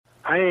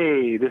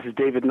Hey, this is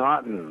David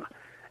Naughton,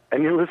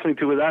 and you're listening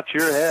to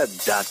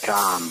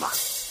WithoutYourHead.com.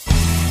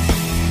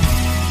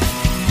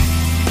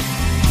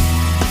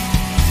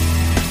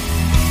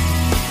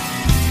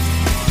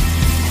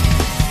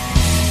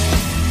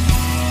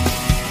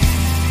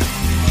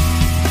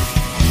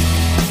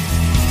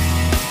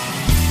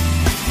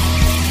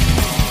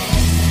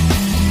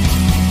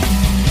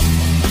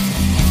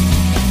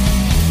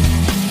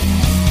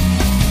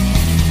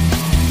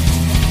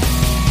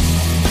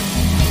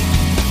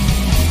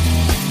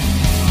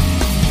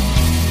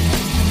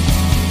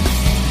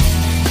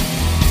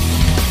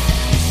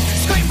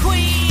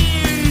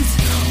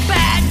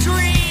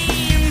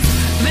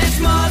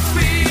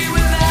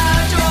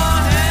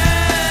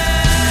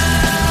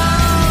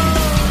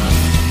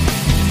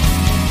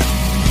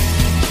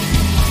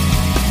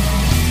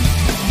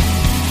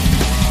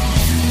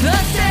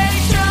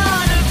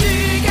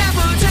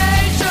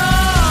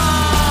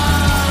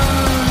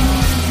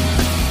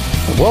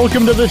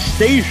 Welcome to the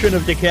Station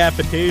of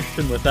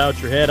Decapitation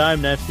Without Your Head.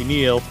 I'm Nasty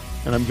Neil,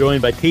 and I'm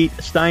joined by Tate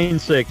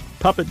Steinsiek,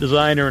 puppet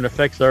designer and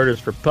effects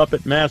artist for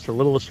Puppet Master,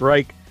 Littlest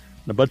Reich,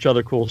 and a bunch of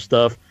other cool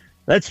stuff.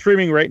 That's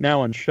streaming right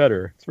now on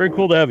Shudder. It's very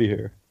cool to have you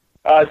here.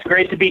 It's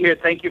great to be here.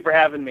 Thank you for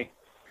having me.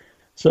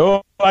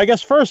 So, I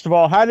guess, first of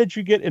all, how did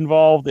you get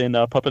involved in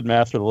Puppet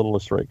Master,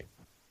 Littlest Reich?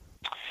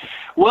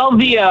 Well,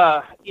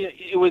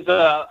 it was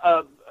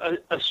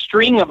a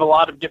string of a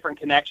lot of different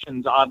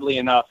connections, oddly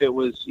enough. It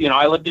was,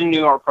 I lived in New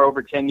York for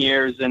over 10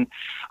 years, and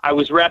I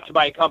was repped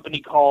by a company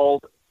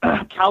called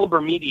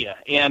Caliber Media.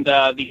 And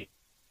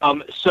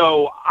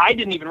so I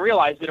didn't even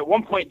realize that at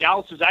one point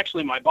Dallas was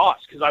actually my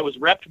boss because I was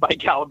repped by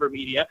Caliber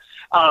Media.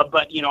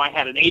 But, I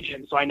had an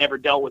agent, so I never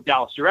dealt with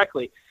Dallas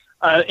directly.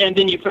 And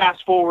then you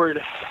fast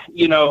forward,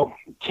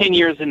 10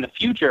 years in the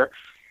future.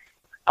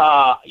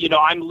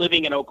 I'm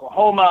living in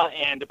Oklahoma,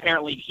 and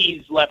apparently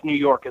he's left New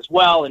York as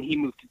well, and he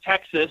moved to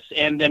Texas.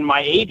 And then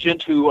my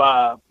agent, who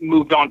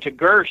moved on to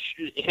Gersh,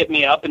 hit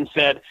me up and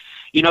said,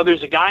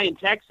 there's a guy in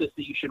Texas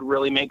that you should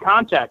really make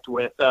contact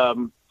with.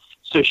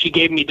 So she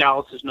gave me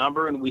Dallas's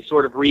number, and we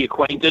sort of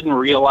reacquainted and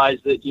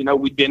realized that,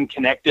 we'd been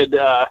connected,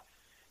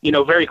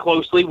 very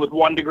closely with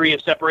 1 degree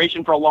of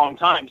separation for a long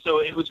time. So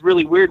it was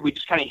really weird. We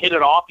just kind of hit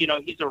it off.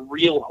 He's a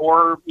real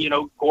horror,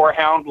 gore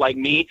hound like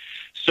me.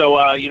 So,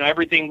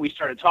 everything we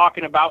started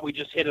talking about, we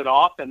just hit it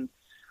off. And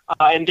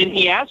then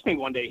he asked me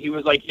one day, he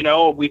was like,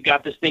 we've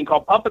got this thing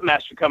called Puppet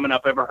Master coming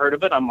up. Ever heard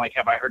of it? I'm like,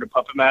 have I heard of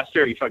Puppet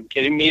Master? Are you fucking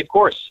kidding me? Of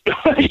course.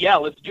 Yeah,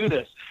 let's do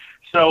this.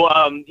 So,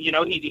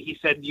 he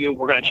said,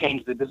 we're going to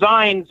change the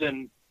designs,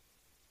 and,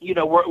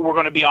 we're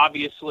going to be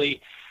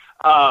obviously,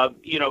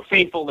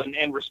 faithful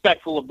and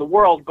respectful of the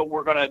world, but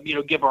we're going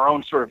to, give our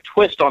own sort of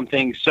twist on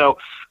things. So,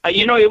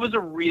 it was a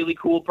really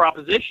cool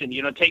proposition,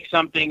 take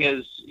something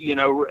as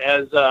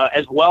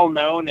well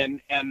known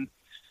and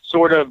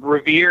sort of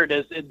revered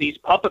as these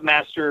Puppet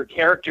Master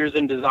characters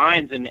and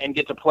designs and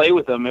get to play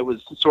with them. It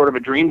was sort of a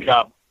dream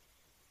job.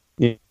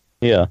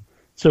 Yeah.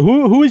 So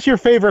who is your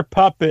favorite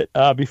puppet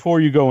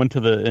before you go into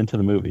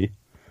the movie?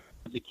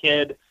 As a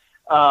kid,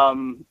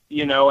 and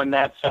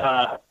that's,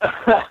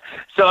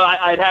 so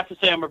I'd have to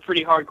say I'm a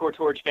pretty hardcore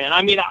Torch fan.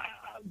 I mean,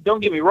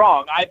 don't get me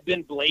wrong. I've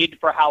been Blade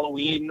for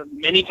Halloween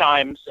many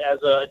times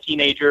as a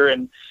teenager,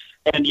 and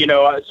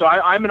so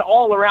I'm an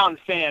all around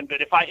fan,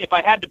 but if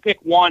I had to pick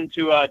one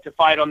to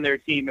fight on their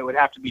team, it would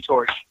have to be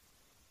Torch.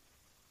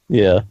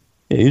 Yeah,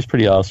 he's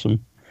pretty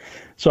awesome.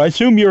 So I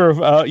assume you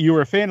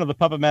were a fan of the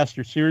Puppet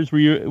Master series. Were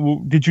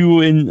you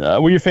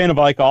a fan of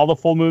like all the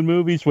Full Moon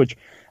movies? Which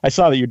I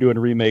saw that you're doing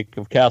a remake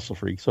of Castle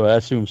Freak, so I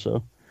assume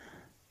so.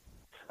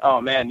 Oh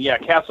man, yeah,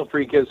 Castle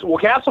Freak was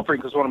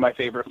one of my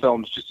favorite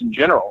films just in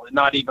general,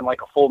 not even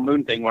like a Full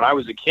Moon thing. When I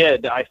was a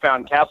kid, I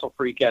found Castle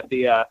Freak at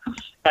the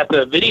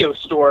video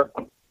store,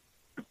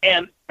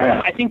 and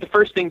I think the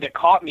first thing that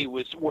caught me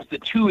was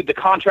the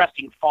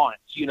contrasting fonts,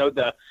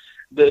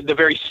 the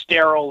very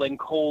sterile and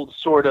cold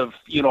sort of,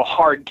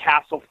 hard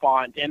castle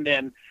font, and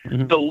then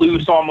the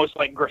loose, almost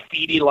like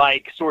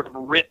graffiti-like sort of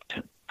ripped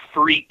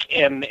Freak,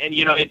 and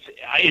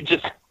it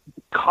just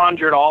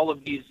conjured all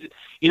of these,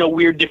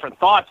 weird different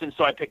thoughts. And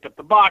so I picked up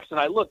the box and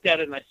I looked at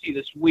it and I see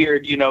this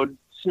weird,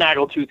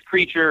 snaggletooth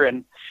creature.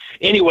 And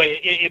anyway,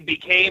 it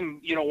became,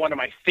 one of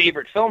my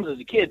favorite films as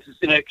a kid.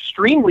 It's an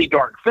extremely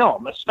dark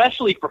film,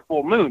 especially for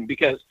Full Moon,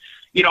 because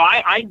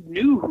I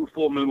knew who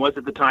Full Moon was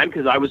at the time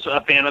because I was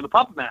a fan of the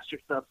Puppet Master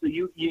stuff. So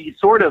you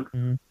sort of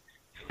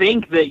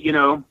think that,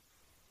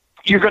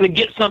 you're going to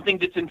get something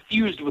that's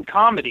infused with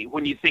comedy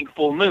when you think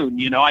Full Moon.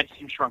 I'd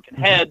seen Shrunken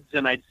Heads,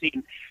 and I'd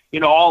seen,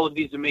 all of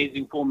these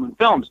amazing Full Moon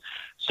films.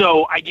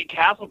 So I get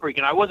Castle Freak,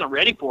 and I wasn't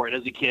ready for it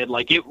as a kid.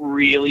 Like, it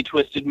really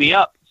twisted me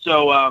up.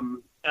 So,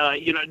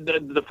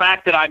 the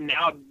fact that I'm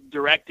now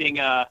directing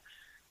a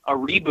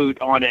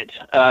reboot on it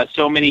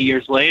so many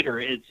years later,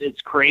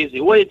 it's crazy.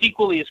 Well, it's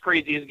equally as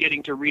crazy as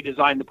getting to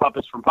redesign the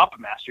puppets from Puppet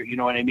Master. You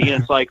know what I mean?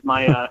 It's like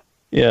my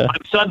yeah.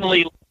 I'm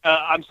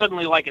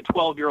suddenly like a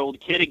 12-year-old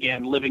kid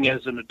again, living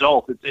as an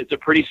adult. It's a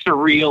pretty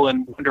surreal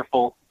and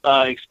wonderful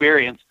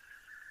experience.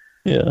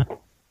 Yeah.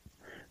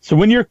 So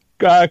when you're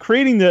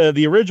creating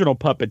the original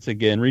puppets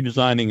again,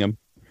 redesigning them.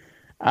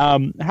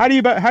 How do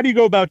you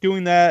go about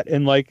doing that?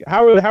 And like,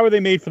 how are they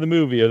made for the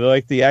movie? Are they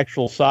like the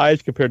actual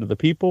size compared to the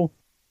people?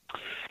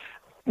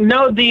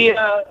 No,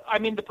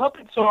 the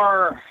puppets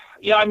are.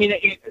 Yeah, I mean,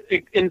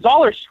 in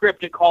Zoller's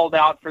script, it called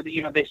out for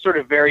they sort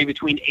of vary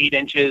between 8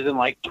 inches and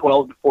like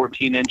 12 to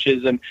 14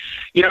 inches, and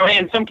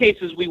in some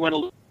cases we went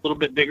a little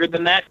bit bigger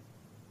than that,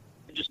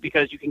 just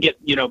because you can get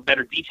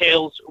better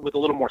details with a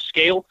little more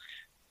scale.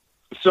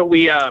 So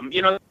we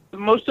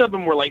most of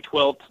them were like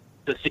 12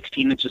 to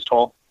 16 inches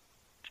tall,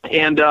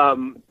 and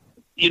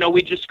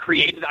we just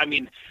created. I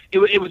mean,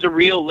 it was a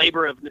real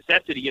labor of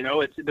necessity.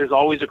 There's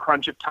always a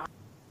crunch of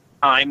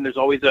time. There's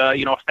always a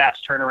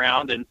fast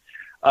turnaround, and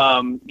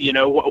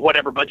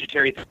whatever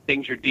budgetary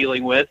things you're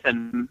dealing with.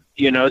 And,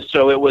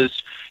 so it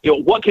was,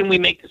 what can we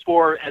make this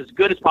for as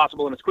good as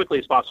possible and as quickly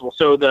as possible?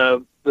 So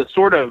the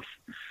sort of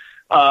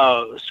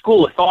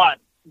school of thought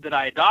that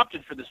I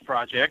adopted for this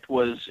project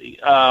was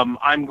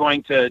I'm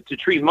going to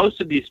treat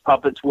most of these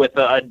puppets with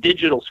a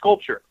digital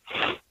sculpture,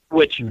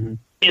 which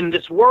in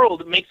this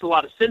world, it makes a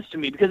lot of sense to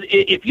me, because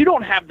if you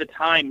don't have the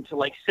time to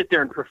like sit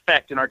there and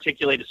perfect and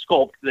articulate a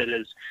sculpt that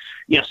is,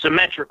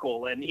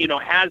 symmetrical and,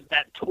 has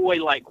that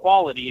toy-like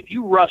quality, if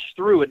you rush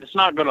through it, it's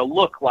not going to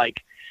look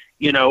like,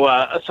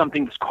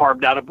 something that's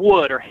carved out of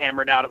wood or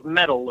hammered out of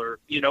metal, or,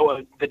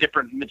 the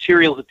different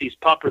materials that these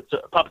puppets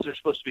are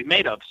supposed to be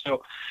made of.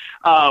 So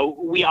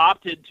we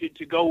opted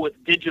to go with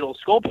digital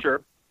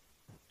sculpture,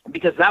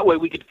 because that way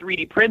we could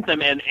 3D print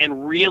them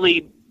and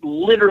really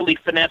literally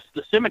finesse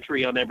the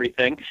symmetry on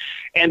everything.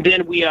 And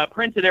then we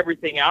printed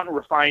everything out and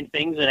refined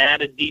things and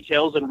added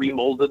details and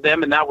remolded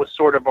them, and that was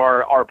sort of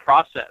our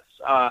process.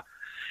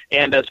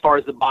 And as far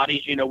as the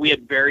bodies, we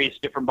had various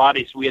different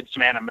bodies. We had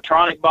some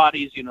animatronic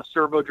bodies,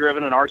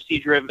 servo-driven and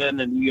RC-driven,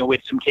 and, we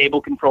had some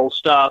cable control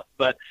stuff.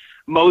 But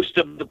most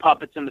of the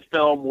puppets in the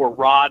film were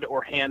rod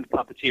or hand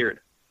puppeteered.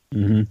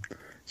 Mm-hmm.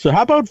 So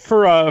how about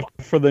for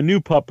the new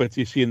puppets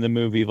you see in the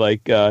movie?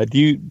 Like,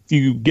 do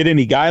you get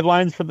any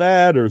guidelines for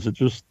that, or is it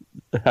just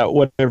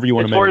whatever you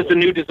want to make? As far as the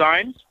new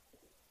designs?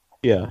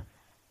 Yeah.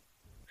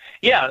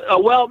 Yeah.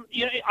 Well,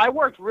 I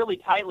worked really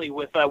tightly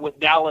with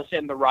Dallas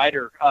and the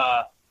writer,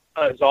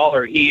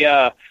 Zoller.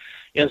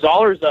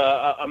 Zoller's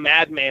a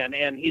madman,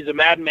 and he's a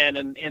madman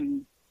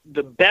in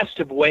the best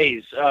of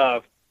ways.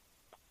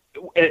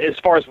 As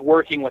far as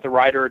working with a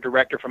writer or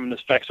director from an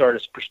effects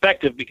artist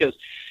perspective, because,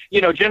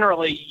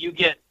 generally you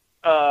get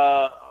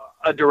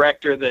a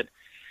director that,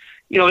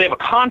 they have a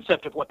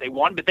concept of what they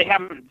want, but they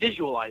haven't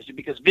visualized it,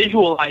 because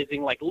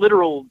visualizing, like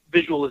literal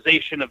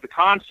visualization of the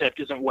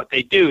concept, isn't what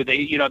they do.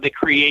 They, they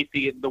create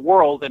the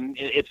world, and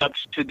it's up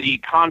to the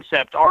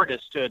concept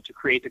artist to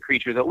create the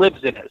creature that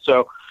lives in it.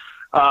 So,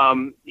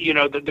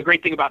 the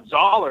great thing about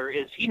Zoller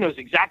is he knows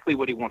exactly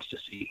what he wants to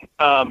see.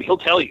 He'll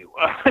tell you,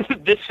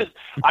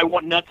 I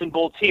want nuts and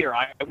bolts here.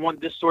 I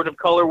want this sort of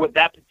color with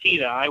that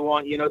patina. I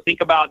want, think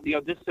about,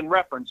 this in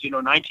reference,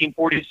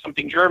 1940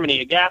 something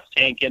Germany, a gas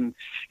tank, and,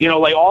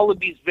 like all of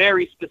these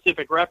very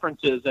specific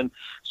references. And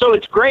so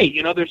it's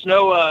great. There's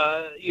no,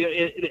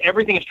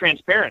 everything is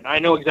transparent. I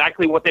know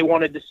exactly what they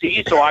wanted to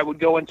see. So I would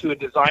go into a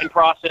design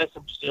process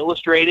of just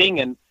illustrating,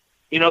 and,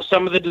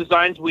 some of the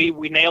designs we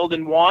nailed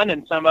in one,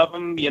 and some of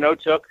them,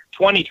 took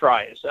 20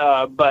 tries.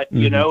 But,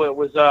 it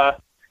was,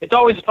 it's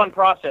always a fun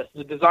process.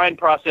 The design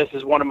process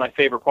is one of my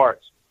favorite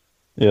parts.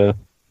 Yeah.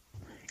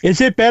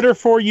 Is it better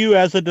for you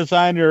as a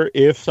designer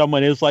if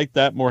someone is like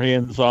that, more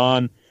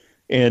hands-on,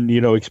 and,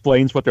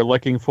 explains what they're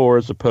looking for,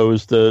 as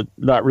opposed to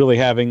not really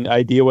having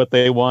idea what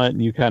they want,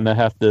 and you kind of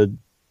have to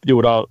do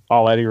it all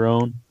out of your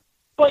own?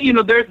 Well,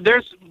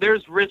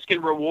 there's risk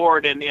and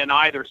reward in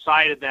either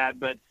side of that,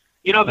 but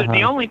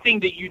the only thing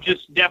that you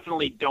just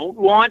definitely don't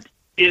want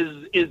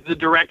is the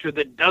director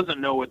that doesn't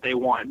know what they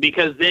want,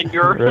 because then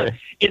you're right.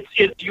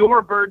 It's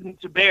your burden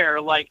to bear,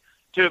 like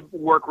to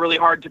work really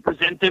hard to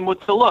present them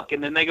with the look,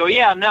 and then they go,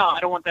 yeah, no, I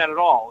don't want that at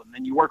all. And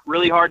then you work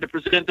really hard to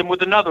present them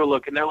with another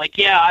look, and they're like,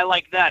 yeah, I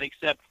like that,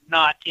 except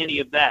not any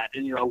of that.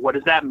 And what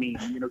does that mean?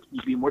 Can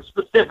you be more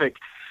specific?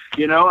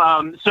 So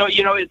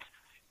it's,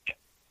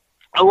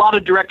 a lot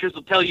of directors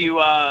will tell you,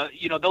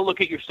 they'll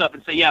look at your stuff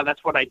and say, yeah,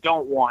 that's what I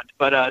don't want.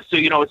 But, so,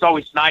 it's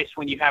always nice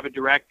when you have a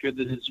director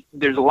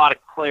there's a lot of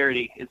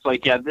clarity. It's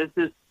like, yeah, this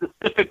is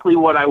specifically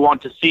what I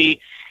want to see.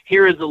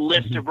 Here is a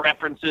list of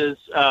references.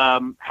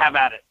 Have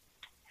at it.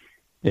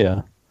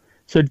 Yeah.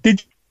 So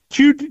did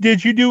you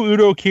do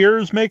Udo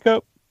Kier's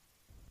makeup?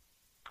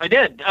 I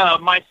did.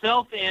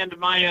 Myself and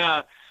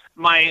my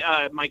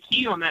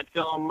key on that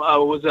film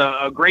was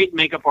a great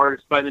makeup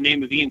artist by the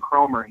name of Ian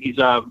Cromer. He's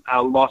a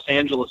Los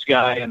Angeles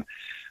guy, and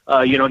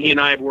he and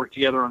I have worked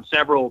together on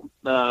several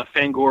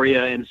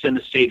Fangoria and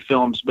Cinestate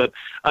films. But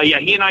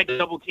he and I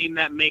double teamed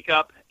that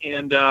makeup,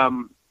 and that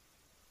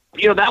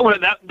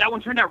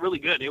one turned out really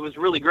good. It was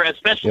really great,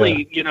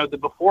 especially the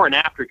before and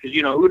after, because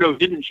Udo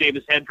didn't shave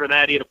his head for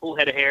that. He had a full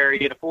head of hair,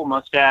 he had a full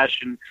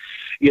mustache, and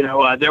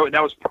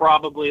that was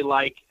probably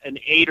like an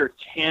 8 or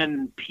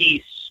 10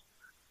 piece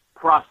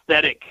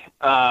prosthetic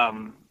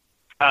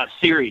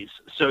series.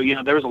 So,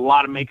 there was a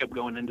lot of makeup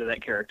going into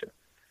that character.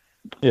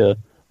 Yeah.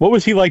 What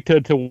was he like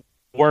to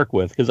work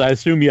with? Because I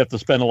assume you have to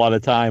spend a lot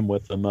of time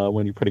with him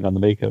when you're putting on the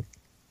makeup.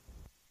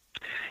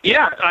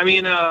 Yeah,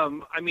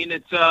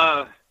 it's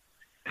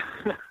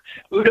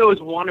Udo is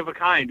one of a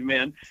kind,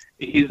 man.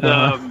 He's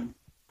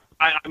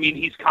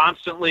he's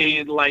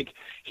constantly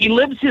he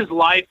lives his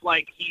life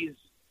like he's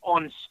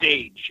on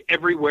stage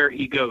everywhere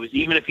he goes,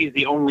 even if he's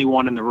the only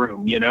one in the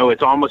room.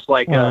 It's almost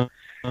like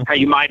how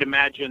you might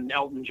imagine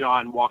Elton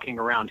John walking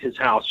around his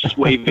house, just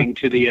waving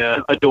to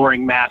the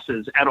adoring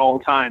masses at all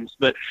times.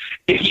 But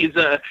he's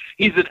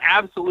an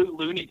absolute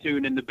Looney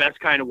Tune in the best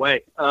kind of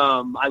way.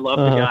 I love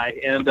the guy,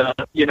 and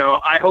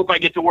I hope I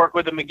get to work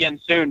with him again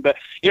soon. But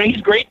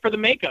he's great for the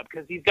makeup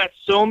because he's got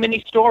so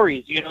many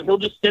stories. He'll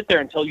just sit there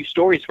and tell you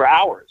stories for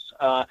hours.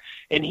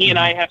 And he and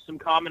I have some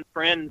common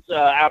friends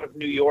out of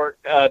New York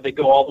that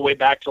go all the way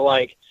back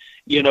to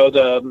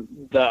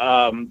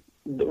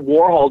the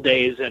Warhol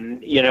days,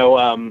 and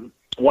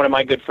one of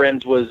my good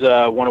friends was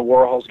one of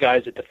Warhol's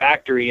guys at the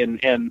factory,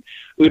 and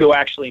Udo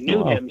actually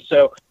knew him.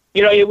 So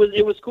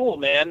it was cool,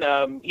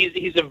 man.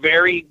 He's a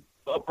very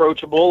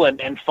approachable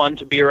and fun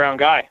to be around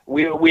guy.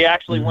 We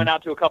actually went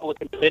out to a couple of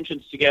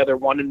conventions together,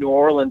 one in New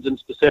Orleans in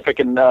specific,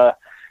 and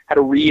had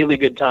a really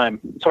good time.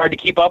 It's hard to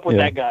keep up with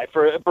that guy.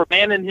 For a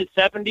man in his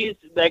 70s,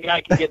 that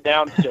guy can get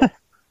down still.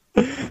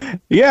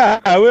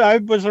 Yeah,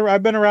 I've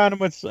been around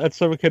him at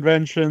some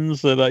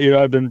conventions that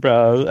I've been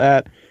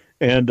at,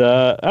 and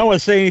I don't want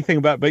to say anything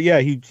about, but yeah,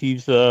 he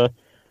drank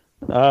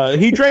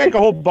a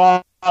whole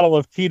bottle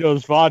of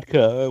Tito's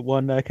vodka at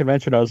one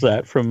convention I was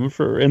at in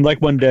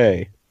one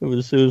day. It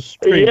was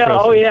pretty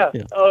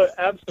impressive. Oh,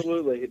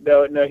 absolutely.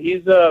 No,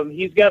 he's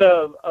got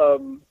a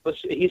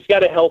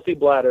healthy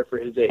bladder for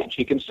his age.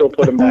 He can still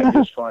put him back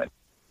just fine.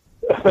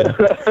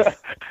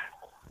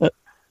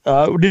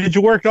 Did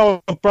you work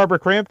all with Barbara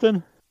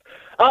Crampton?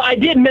 I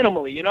did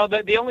minimally.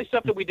 The only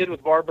stuff that we did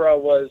with Barbara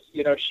was,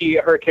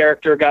 her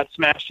character got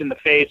smashed in the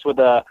face with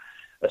a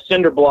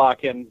cinder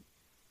block, and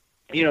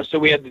so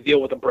we had to deal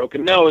with a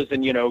broken nose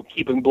and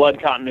keeping blood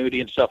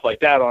continuity and stuff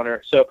like that on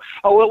her. So,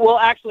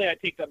 actually, I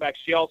take that back.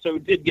 She also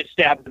did get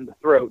stabbed in the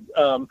throat,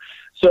 so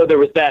there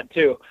was that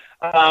too.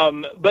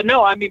 But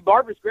no,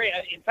 Barbara's great.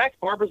 In fact,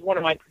 Barbara's one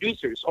of my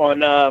producers on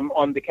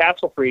the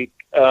Castle Freak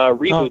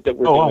reboot that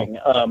we're doing.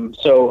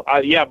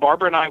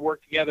 Barbara and I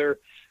work together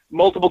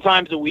multiple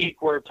times a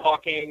week. We're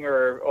talking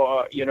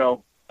or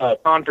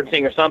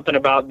conferencing or something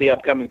about the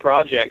upcoming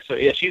project. So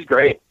yeah, she's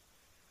great.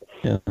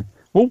 Yeah.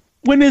 Well,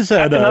 when is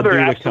that another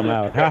due to come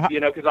out?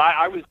 Because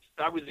I was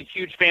a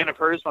huge fan of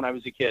hers when I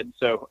was a kid.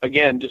 So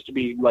again, just to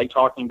be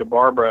talking to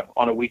Barbara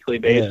on a weekly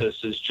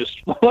basis is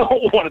just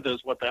one of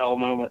those what the hell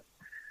moments.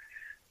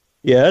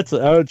 Yeah,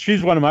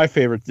 she's one of my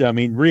favorites.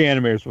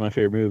 Reanimator is one of my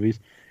favorite movies.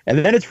 And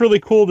then it's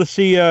really cool to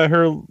see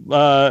her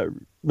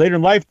later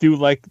in life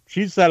do,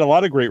 she's had a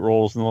lot of great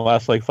roles in the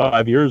last,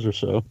 5 years or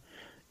so.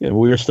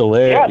 We're still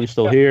there, we're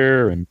still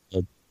here, and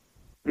she's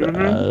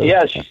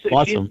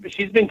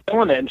been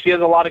killing it, and she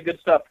has a lot of good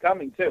stuff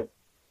coming, too.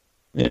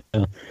 Yeah.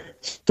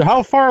 So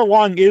how far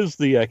along is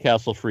the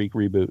Castle Freak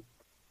reboot?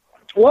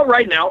 Well,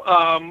 right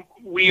now,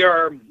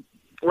 we're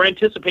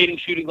anticipating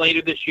shooting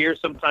later this year,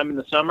 sometime in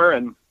the summer,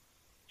 and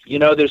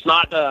there's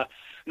not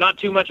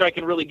too much I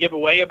can really give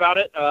away about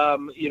it.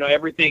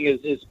 Everything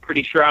is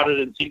pretty shrouded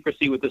in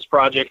secrecy with this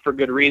project for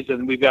good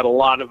reason. We've got a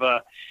lot of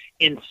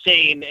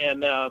insane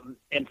and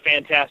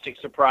fantastic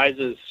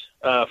surprises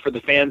for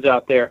the fans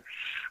out there.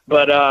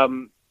 But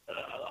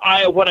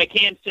what I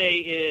can say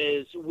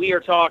is we are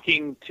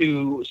talking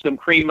to some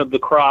cream of the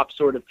crop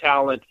sort of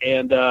talent,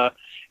 and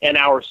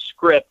our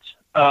script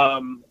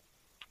from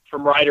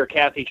writer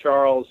Kathy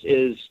Charles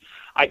is.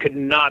 I could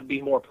not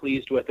be more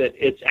pleased with it.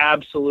 It's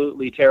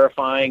absolutely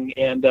terrifying,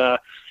 and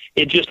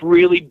it just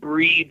really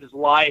breathes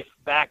life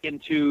back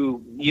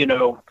into,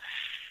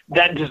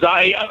 that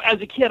desire.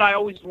 As a kid, I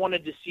always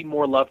wanted to see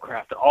more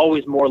Lovecraft,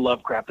 always more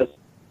Lovecraft. That's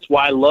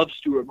why I love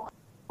Stuart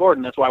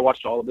Gordon. That's why I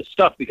watched all of this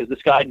stuff, because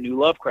this guy knew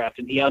Lovecraft,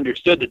 and he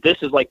understood that this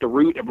is the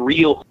root of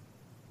real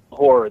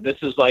horror. This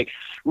is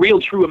real,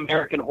 true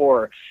American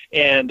horror.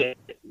 And,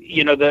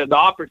 the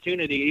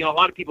opportunity, a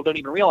lot of people don't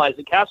even realize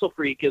that Castle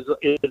Freak is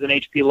an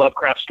H.P.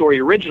 Lovecraft story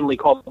originally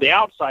called The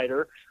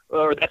Outsider,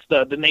 or that's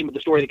the name of the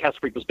story that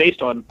Castle Freak was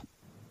based on,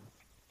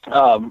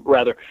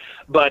 rather.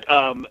 But,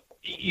 so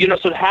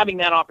having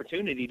that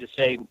opportunity to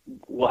say,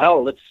 well,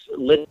 hell, let's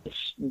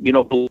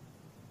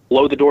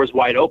blow the doors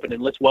wide open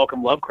and let's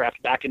welcome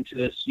Lovecraft back into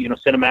this,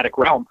 cinematic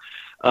realm.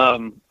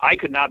 I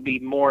could not be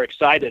more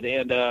excited,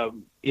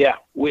 and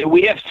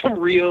we have some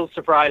real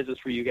surprises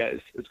for you guys.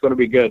 It's going to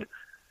be good.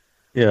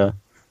 Yeah,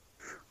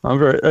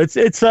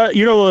 it's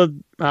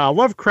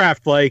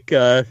Lovecraft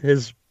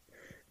has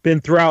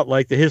been throughout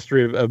the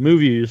history of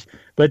movies,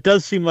 but it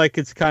does seem like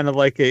it's kind of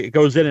it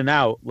goes in and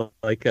out.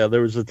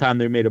 There was a time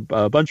they made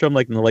a bunch of them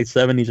in the late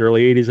 70s,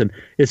 early 80s, and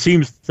it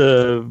seems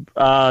to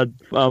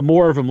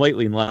more of them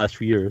lately in the last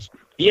few years.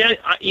 Yeah,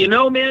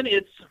 man,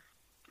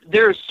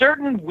 there are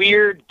certain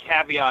weird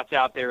caveats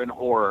out there in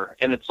horror,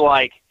 and it's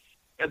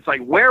it's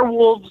like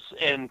werewolves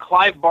and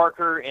Clive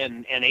Barker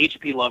and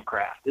H.P.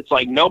 Lovecraft. It's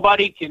like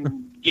nobody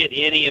can get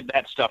any of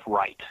that stuff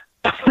right.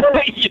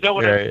 You know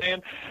what I'm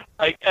saying?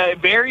 Like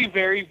very,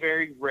 very,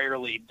 very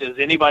rarely does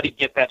anybody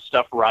get that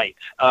stuff right.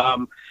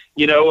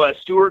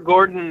 Stuart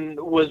Gordon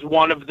was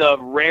one of the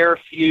rare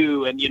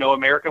few, and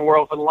American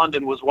Werewolf in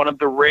London was one of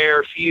the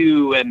rare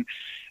few, and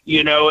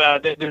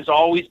there's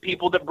always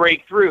people that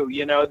break through.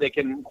 They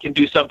can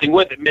do something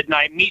with it.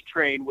 Midnight Meat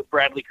Train with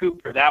Bradley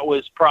Cooper, that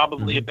was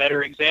probably a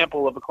better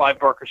example of a Clive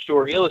Barker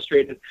story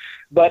illustrated.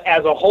 But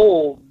as a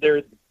whole,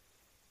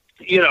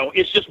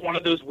 it's just one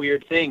of those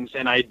weird things,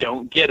 and I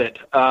don't get it.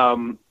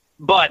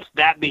 But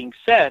that being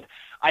said,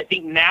 I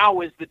think now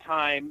is the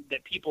time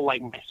that people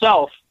like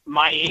myself,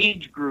 my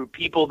age group,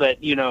 people that,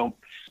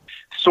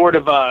 sort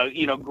of,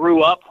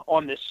 grew up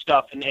on this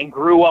stuff and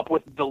grew up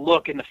with the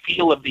look and the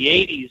feel of the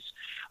 80s,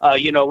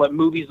 like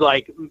movies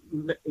like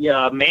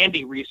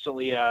Mandy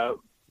recently,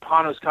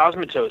 Panos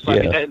Cosmatos. I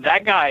mean,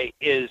 that guy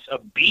is a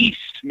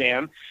beast,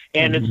 man.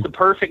 And it's the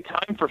perfect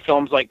time for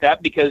films like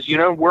that because,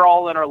 we're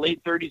all in our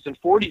late 30s and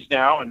 40s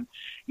now. And,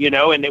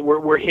 and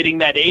we're hitting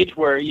that age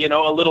where,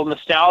 a little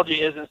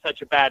nostalgia isn't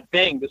such a bad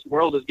thing. This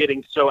world is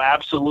getting so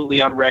absolutely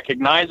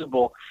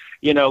unrecognizable.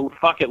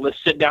 Fuck it, let's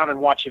sit down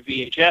and watch a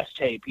VHS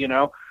tape,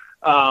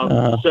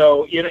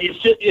 So,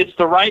 it's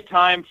the right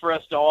time for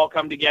us to all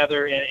come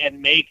together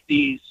and make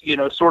these,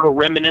 sort of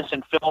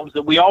reminiscent films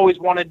that we always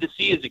wanted to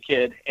see as a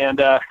kid. And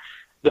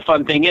the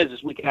fun thing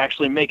is we can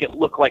actually make it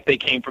look like they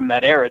came from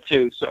that era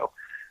too. So,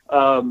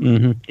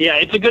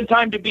 it's a good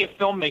time to be a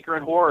filmmaker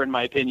in horror, in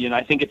my opinion.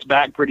 I think it's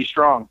back pretty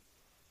strong.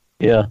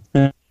 Yeah,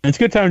 it's a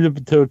good time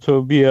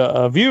to be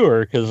a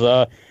viewer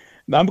because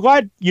I'm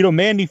glad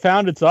Mandy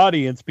found its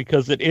audience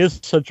because it is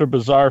such a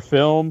bizarre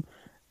film,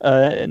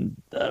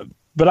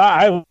 but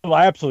I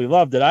absolutely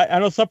loved it. I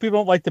know some people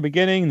don't like the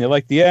beginning, they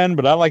like the end,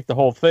 but I like the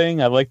whole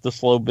thing. I like the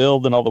slow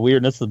build and all the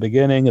weirdness at the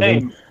beginning, and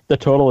then the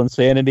total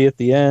insanity at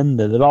the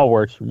end. And it all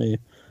works for me.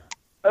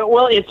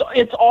 Well,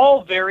 it's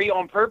all very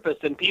on purpose,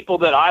 and people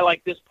that I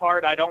like this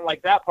part, I don't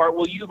like that part.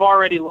 Well, you've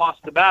already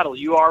lost the battle.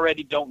 You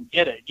already don't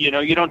get it. You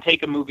don't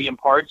take a movie in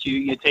parts.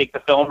 You take the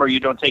film, or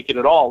you don't take it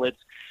at all.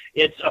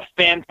 It's a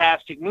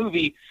fantastic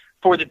movie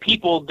for the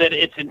people that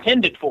it's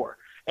intended for.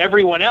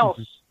 Everyone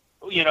else,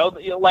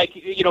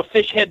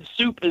 fish head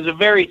soup is a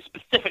very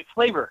specific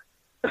flavor.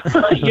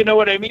 You know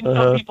what I mean?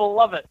 Some people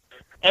love it.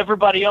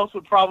 Everybody else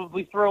would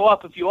probably throw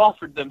up if you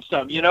offered them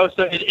some,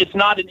 So it's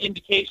not an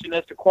indication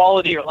as to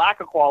quality or lack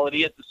of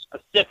quality. It's a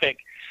specific,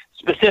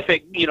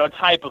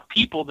 type of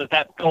people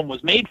that film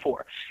was made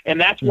for. And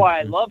that's why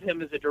I love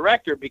him as a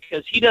director,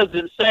 because he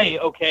doesn't say,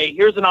 okay,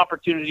 here's an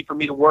opportunity for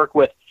me to work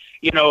with,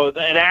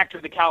 an actor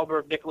the caliber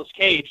of Nicolas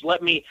Cage.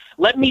 Let me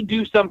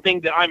do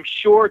something that I'm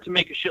sure to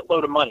make a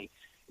shitload of money.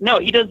 No,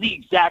 he does the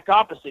exact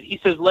opposite. He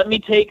says, let me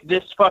take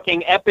this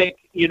fucking epic,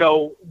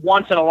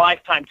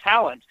 once-in-a-lifetime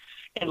talent,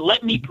 and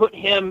let me put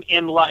him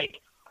in,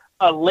 like,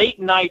 a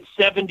late-night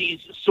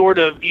 70s sort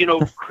of,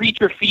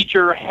 creature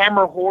feature,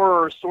 hammer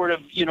horror sort of,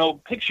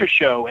 picture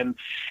show, and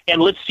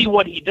let's see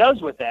what he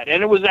does with that.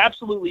 And it was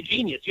absolutely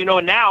genius.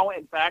 And now,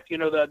 in fact,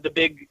 the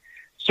big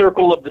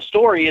circle of the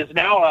story is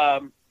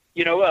now,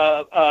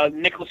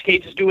 Nicolas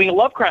Cage is doing a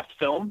Lovecraft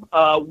film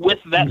with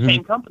that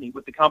same company,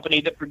 with the company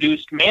that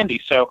produced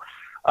Mandy. So,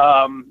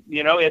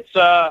 it's,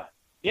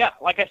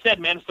 like I said,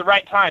 man, it's the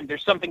right time.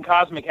 There's something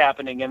cosmic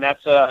happening, and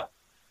that's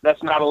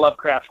not a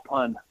Lovecraft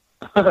pun.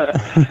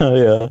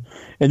 Yeah.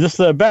 And just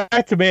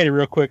back to Mandy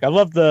real quick. I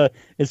love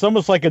it's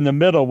almost like in the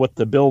middle with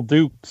the Bill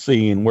Duke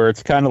scene where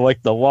it's kind of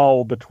like the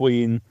lull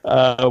between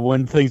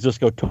when things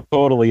just go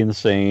totally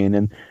insane.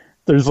 And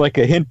there's like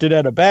a hinted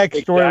at a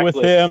backstory with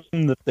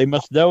him that they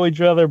must know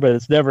each other, but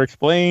it's never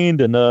explained.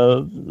 And I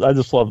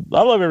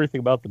love everything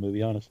about the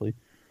movie, honestly.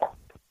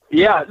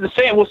 Yeah, the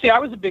same. Well, see, I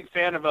was a big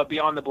fan of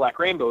Beyond the Black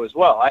Rainbow as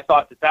well. I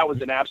thought that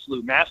was an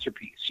absolute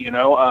masterpiece,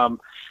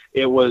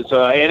 It was,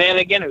 and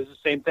again, it was the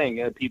same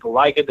thing. People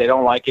like it, they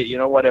don't like it,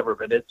 whatever.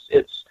 But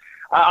it's.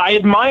 I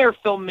admire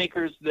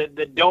filmmakers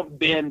that don't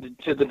bend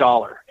to the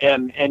dollar,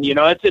 and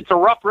it's a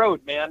rough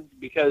road, man,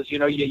 because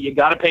you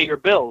got to pay your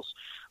bills.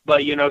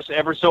 But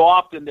ever so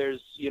often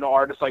there's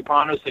artists like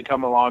Panos that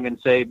come along and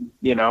say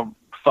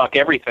fuck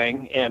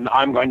everything, and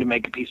I'm going to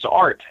make a piece of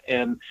art,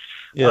 and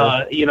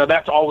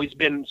that's always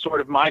been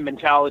sort of my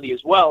mentality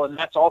as well, and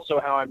that's also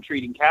how I'm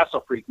treating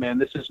Castle Freak, man.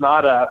 This is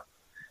not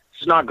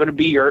going to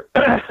be your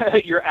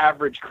your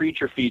average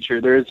creature feature.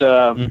 There's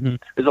a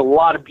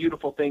lot of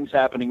beautiful things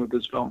happening with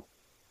this film.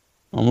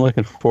 I'm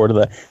looking forward to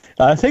that.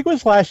 I think it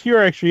was last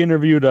year I actually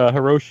interviewed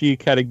Hiroshi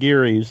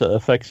Katagiri's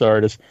effects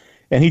artist,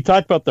 and he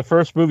talked about the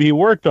first movie he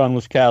worked on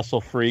was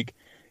Castle Freak,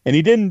 and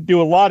he didn't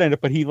do a lot in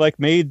it, but he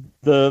made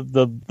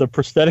the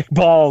prosthetic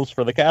balls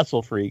for the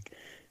Castle Freak,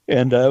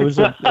 and it was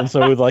and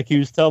so he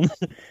was telling.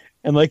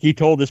 And he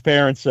told his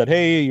parents that,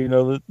 hey,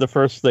 the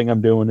first thing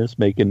I'm doing is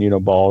making,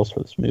 balls for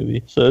this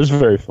movie. So it was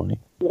very funny.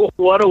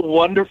 What a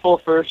wonderful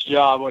first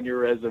job on your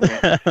resume.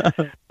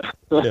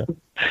 Yeah.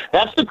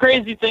 That's the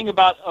crazy thing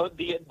about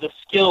the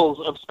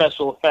skills of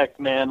special effects,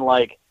 man.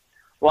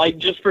 Like,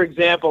 just for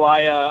example,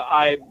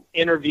 I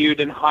interviewed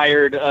and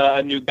hired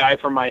a new guy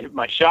for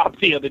my shop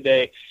the other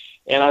day,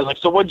 and I was like,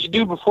 "So what'd you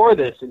do before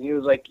this?" And he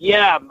was like,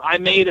 "Yeah, I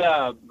made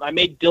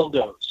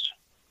dildos."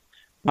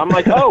 I'm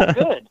like, "Oh,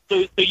 good.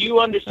 So you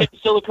understand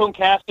silicone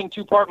casting,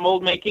 2-part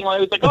mold making?" I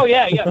was like, "Oh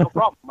yeah, no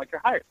problem." I'm like,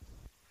 "You're hired."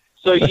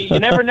 So you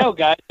never know,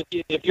 guys.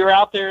 If you're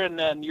out there and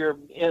then you're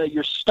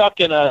stuck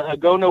in a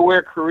go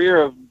nowhere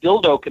career of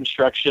dildo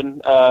construction,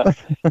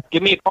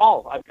 give me a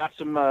call. I've got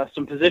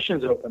some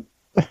positions open.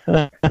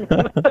 I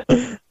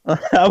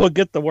will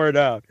get the word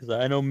out because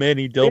I know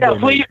many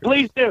dildo. Yeah,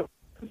 please do.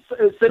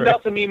 Send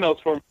out some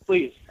emails for me,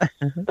 please.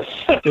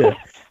 Yeah.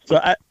 So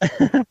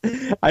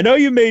I know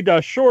you made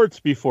shorts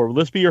before. Will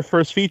this be your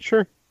first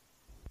feature?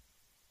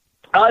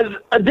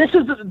 This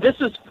is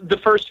the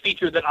first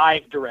feature that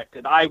I've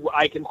directed.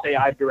 I can say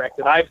I've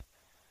directed.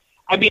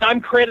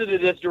 I'm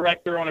credited as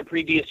director on a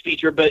previous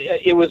feature, but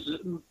it was,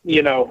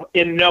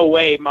 in no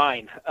way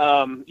mine.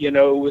 It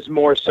was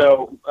more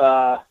so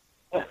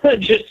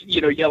just,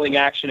 yelling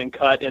action and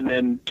cut and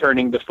then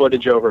turning the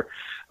footage over.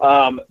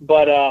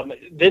 But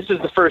this is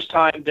the first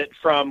time that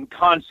from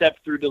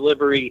concept through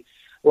delivery,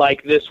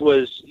 like this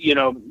was,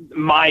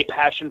 my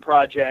passion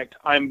project.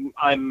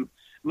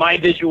 My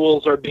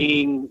visuals are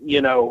being,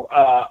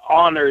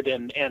 honored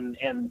and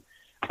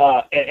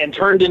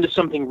turned into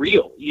something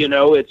real.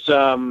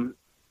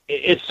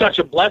 It's such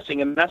a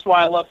blessing, and that's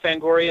why I love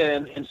Fangoria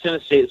and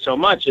Cinestate so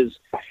much. Is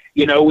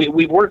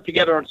we've worked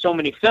together on so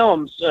many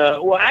films.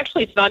 Well,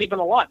 actually, it's not even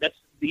a lot. That's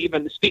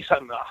even speaks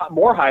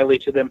more highly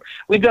to them.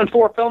 We've done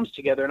 4 films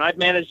together, and I've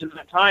managed in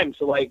that time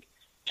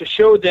to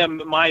show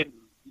them my,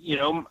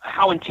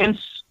 how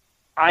intense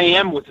I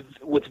am with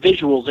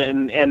visuals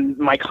and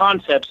my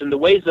concepts and the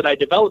ways that I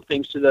develop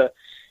things to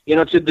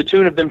the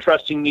tune of them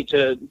trusting me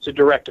to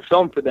direct a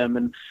film for them.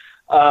 And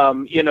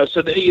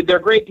so they're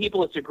great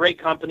people. It's a great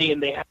company,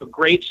 and they have a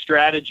great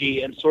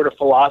strategy and sort of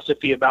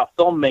philosophy about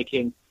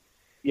filmmaking.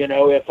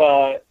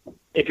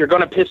 If you're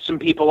going to piss some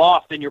people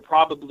off, then you're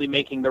probably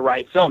making the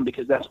right film,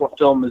 because that's what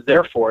film is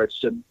there for. It's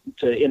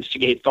to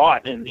instigate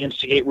thought and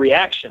instigate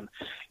reaction.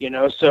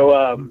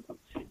 So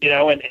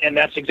and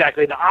that's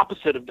exactly the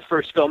opposite of the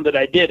first film that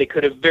I did. It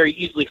could have very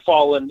easily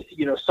fallen,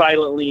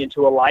 silently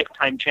into a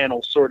Lifetime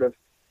channel sort of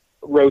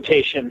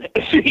rotation.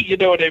 You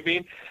know what I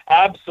mean?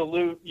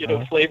 Absolute,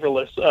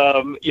 flavorless.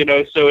 So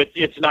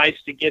it's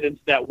nice to get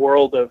into that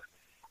world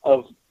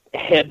of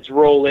heads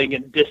rolling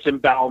and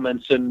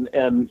disembowelments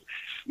and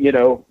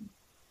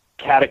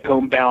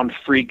catacomb-bound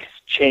freaks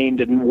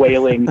chained and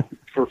wailing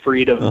for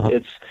freedom.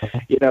 It's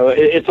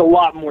it's a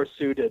lot more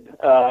suited.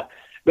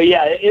 But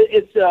yeah,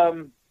 it's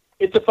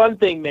a fun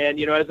thing, man.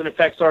 As an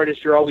effects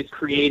artist, you're always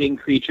creating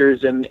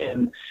creatures,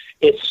 and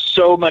it's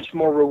so much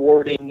more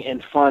rewarding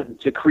and fun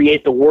to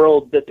create the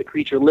world that the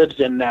creature lives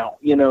in now.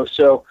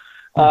 So.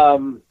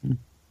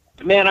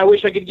 Man, I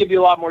wish I could give you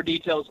a lot more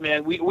details,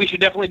 man. We should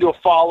definitely do a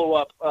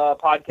follow-up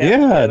podcast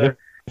together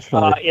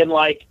in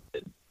like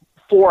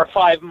 4 or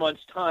 5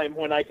 months' time,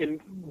 when I can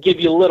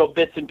give you little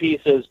bits and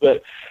pieces.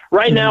 But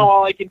right now,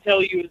 all I can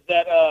tell you is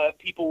that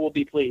people will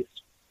be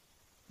pleased.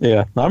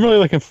 Yeah, I'm really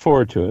looking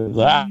forward to it.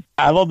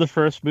 I love the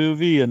first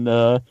movie, and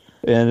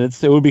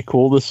it would be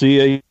cool to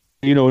see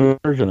a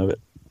version of it.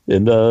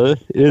 And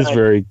it's a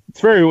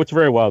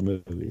very wild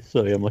movie.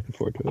 So yeah, I'm looking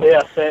forward to it.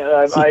 Yeah,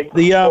 I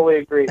totally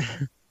agree.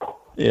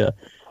 Yeah.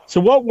 So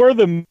what were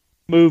the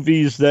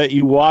movies that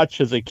you watched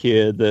as a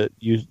kid that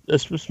you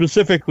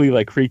specifically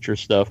like creature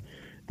stuff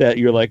that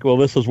you're like, well,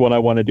 this is what I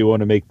want to do. I want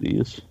to make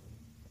these.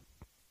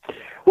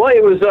 Well,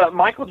 it was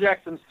Michael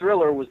Jackson's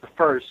Thriller was the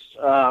first.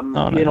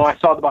 Nice. I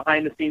saw the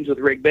behind the scenes with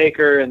Rick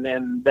Baker, and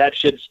then that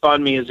shit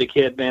spun me as a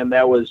kid, man.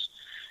 That was,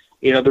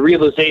 the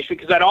realization,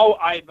 because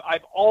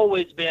I've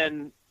always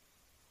been,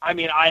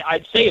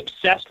 I'd say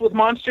obsessed with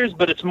monsters,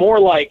 but it's more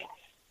like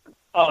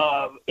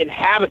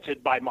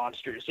inhabited by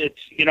monsters.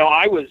 It's,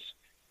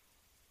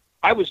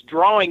 I was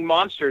drawing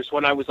monsters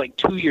when I was like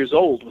 2 years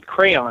old with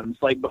crayons,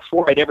 like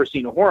before I'd ever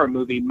seen a horror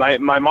movie. My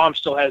mom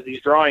still has these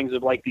drawings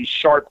of like these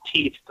sharp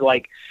teeth,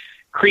 like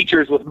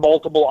creatures with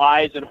multiple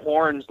eyes and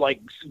horns,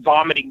 like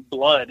vomiting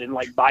blood and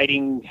like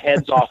biting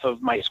heads off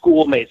of my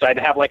schoolmates. I'd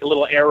have like a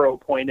little arrow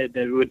pointed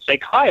that would say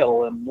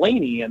Kyle and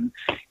Laney and,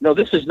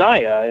 this is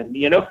Naya,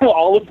 and,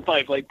 all of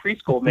my like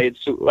preschool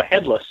mates were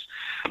headless.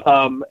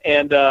 So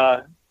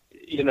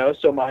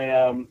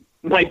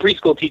my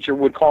preschool teacher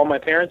would call my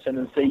parents in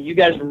and say, "You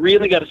guys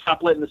really got to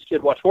stop letting this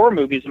kid watch horror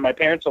movies." And my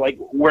parents are like,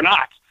 "We're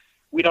not.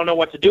 We don't know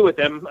what to do with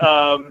him.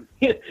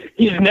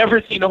 He's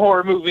never seen a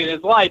horror movie in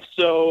his life.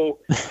 So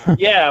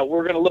yeah,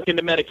 we're going to look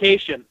into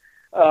medication."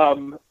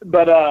 So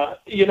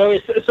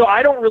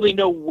I don't really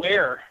know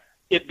where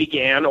it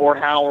began or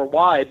how or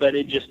why, but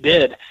it just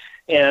did.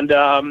 And,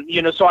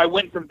 so I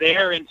went from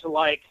there into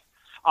like,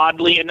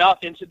 oddly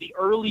enough, into the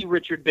early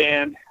Richard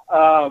Band,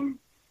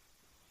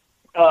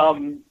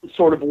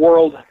 sort of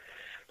world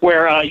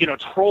where,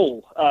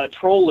 Troll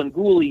and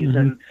Ghoulies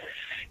and,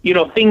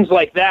 things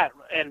like that,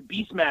 and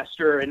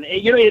Beastmaster, and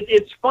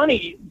it's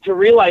funny to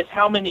realize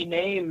how many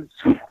names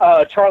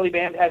Charlie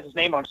Band has his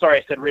name on. Sorry,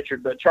 I said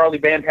Richard, but Charlie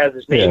Band has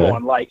his name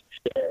on. Like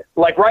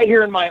right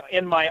here in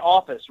my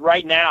office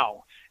right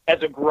now,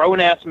 as a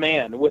grown-ass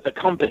man with a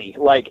company,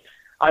 like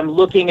I'm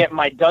looking at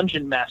my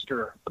Dungeon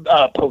Master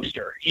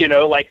poster,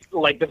 like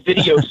the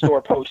video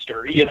store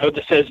poster,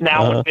 that says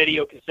now on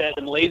video cassette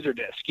and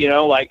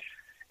Laserdisc,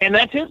 and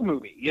that's his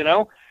movie,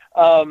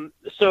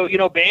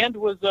 So, Band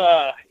was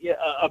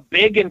a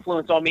big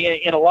influence on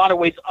me in a lot of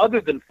ways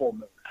other than Full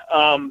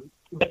Moon.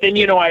 But then,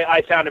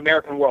 I found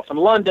American Werewolf in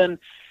London,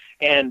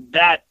 and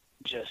that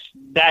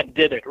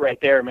did it right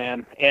there,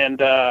 man. And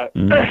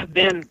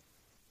then,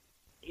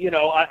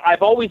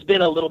 I've always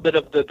been a little bit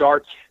of the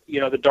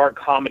dark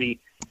comedy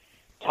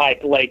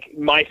type. Like,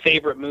 my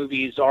favorite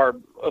movies are,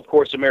 of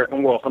course,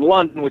 American Werewolf in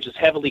London, which is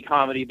heavily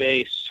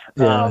comedy-based,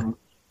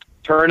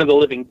 Turn of the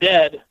Living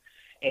Dead,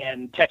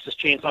 and Texas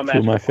Chainsaw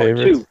Massacre my Part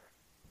favorites.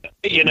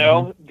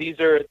 2. These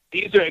are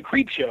a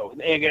Creep Show.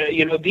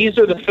 And, these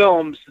are the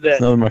films that...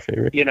 Those are my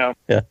favorite.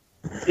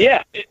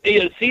 Yeah.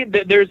 See,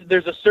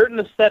 there's a certain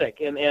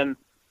aesthetic, and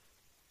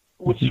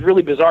which is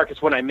really bizarre,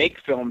 because when I make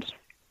films,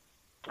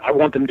 I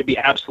want them to be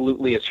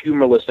absolutely as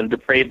humorless and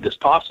depraved as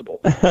possible.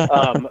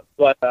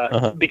 But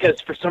because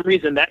for some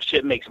reason that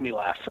shit makes me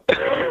laugh,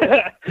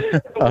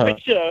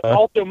 which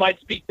also might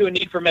speak to a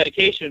need for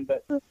medication.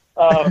 But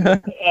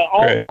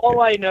all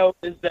I know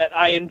is that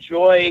I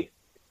enjoy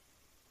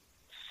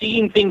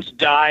seeing things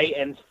die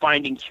and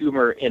finding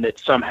humor in it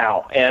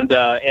somehow.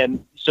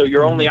 And so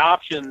your only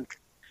option,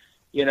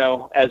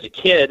 as a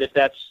kid, if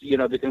that's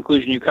the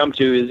conclusion you come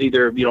to, is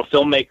either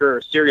filmmaker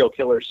or serial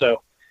killer.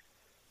 So.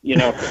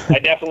 I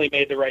definitely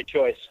made the right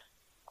choice.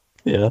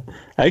 Yeah.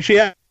 Actually,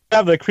 I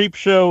have the Creep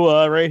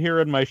Show right here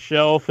on my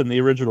shelf, and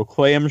the original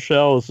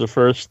Clamshell is the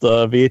first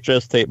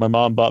VHS tape my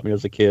mom bought me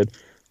as a kid.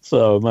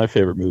 So, my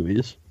favorite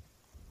movies.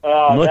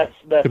 That's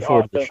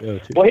awesome. The show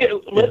too. Well, here,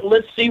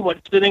 let's see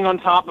what's sitting on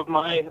top of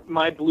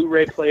my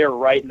Blu-ray player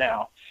right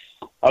now.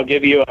 I'll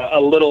give you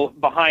a little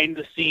behind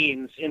the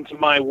scenes into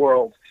my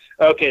world.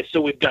 Okay, so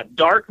we've got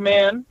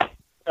Darkman,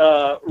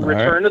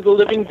 Return of the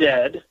Living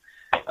Dead,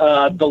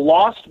 The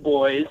Lost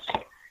Boys,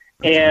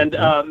 and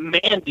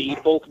Mandy,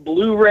 both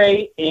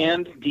Blu-ray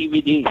and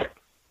DVD.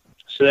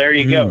 So there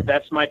you go.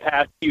 That's my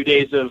past few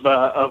days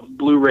of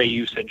Blu-ray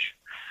usage.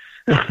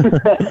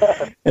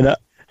 And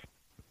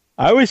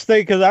I always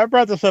think, because I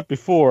brought this up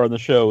before on the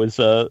show, is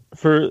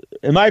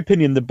in my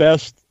opinion, the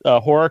best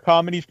horror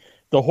comedies,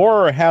 the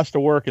horror has to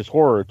work as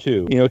horror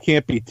too. It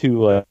can't be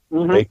too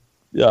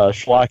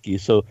schlocky.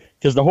 So,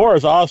 because the horror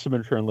is awesome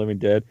in Return of the Living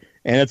Dead,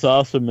 and it's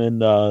awesome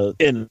in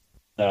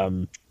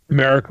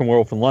American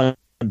Werewolf in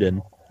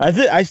London.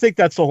 I think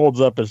that still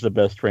holds up as the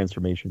best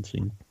transformation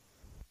scene.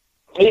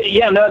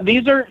 Yeah, no,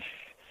 these are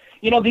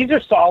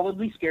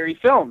solidly scary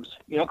films.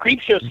 Creep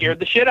Show scared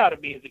the shit out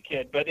of me as a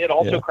kid, but it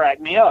also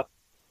cracked me up.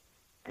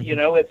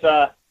 It's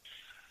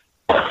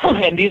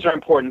and these are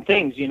important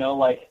things.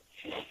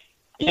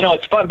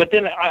 It's fun. But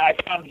then I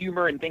found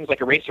humor in things like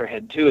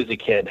Eraserhead too as a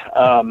kid.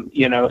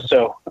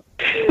 So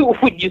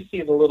when you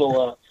see the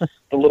little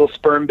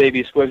sperm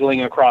baby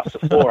squiggling across the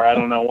floor, I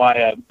don't know why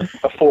a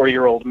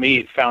 4-year-old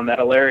me found that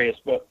hilarious,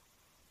 but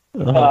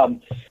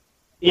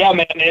yeah,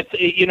 man,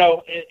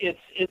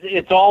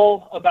 it's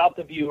all about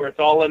the viewer. It's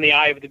all in the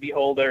eye of the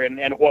beholder,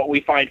 and what we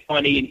find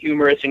funny and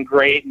humorous and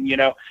great, and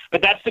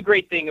But that's the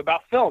great thing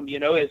about film,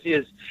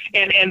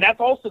 and that's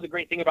also the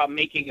great thing about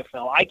making a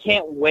film. I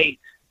can't wait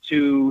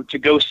to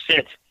go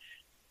sit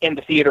in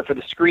the theater for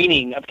the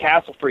screening of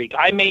Castle Freak.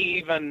 I may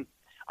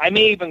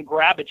even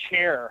grab a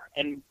chair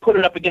and put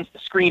it up against the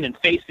screen and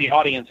face the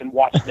audience and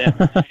watch them.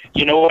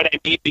 You know what I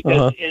mean?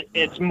 Because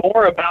it's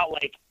more about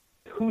like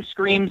who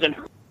screams and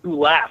who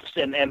laughs,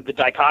 and the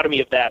dichotomy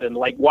of that, and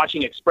like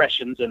watching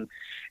expressions, and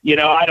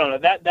I don't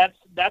know,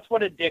 that's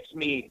what addicts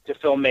me to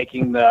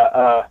filmmaking.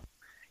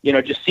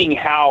 Just seeing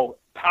how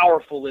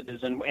powerful it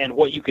is, and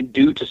what you can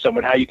do to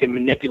someone, how you can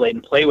manipulate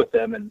and play with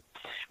them. And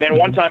man,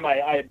 one time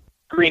I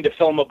screened a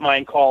film of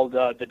mine called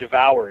The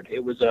Devoured.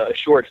 It was a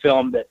short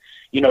film that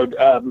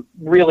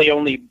really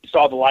only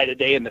saw the light of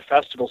day in the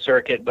festival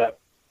circuit, but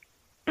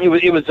it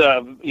was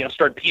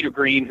starred Peter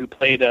Green, who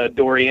played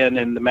Dorian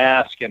in The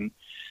Mask, and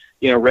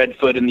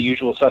Redfoot in The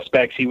Usual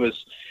Suspects. He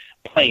was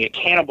playing a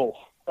cannibal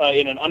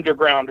in an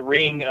underground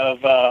ring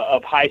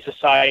of high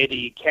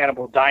society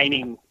cannibal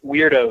dining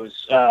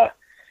weirdos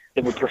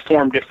that would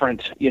perform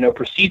different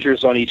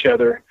procedures on each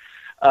other.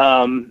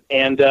 And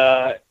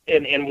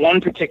in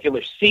one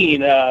particular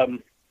scene,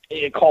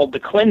 called The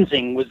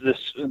Cleansing, was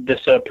this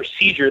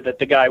procedure that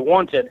the guy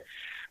wanted,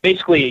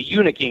 basically a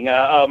eunuching,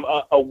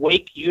 a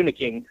wake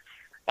eunuching,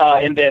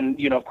 and then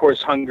of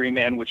course Hungry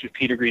Man, which is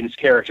Peter Green's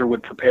character,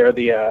 would prepare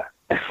the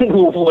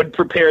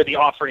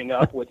offering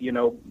up with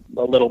a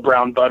little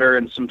brown butter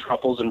and some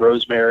truffles and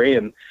rosemary,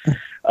 and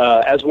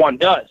as one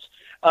does.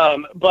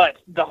 But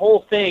the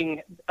whole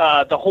thing,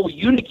 the whole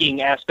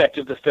eunuching aspect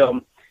of the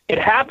film, it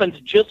happens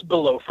just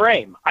below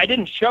frame. I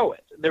didn't show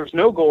it. There was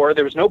no gore.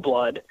 There was no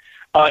blood.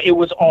 It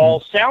was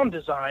all sound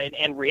design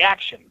and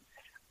reaction.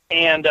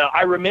 And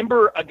I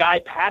remember a guy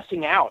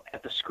passing out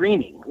at the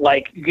screening.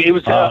 Like, it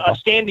was a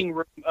standing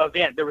room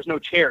event. There was no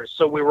chairs,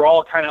 so we were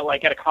all kind of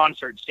like at a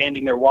concert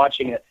standing there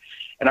watching it.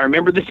 And I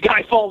remember this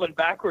guy falling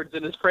backwards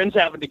and his friends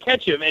having to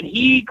catch him, and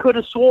he could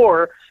have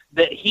swore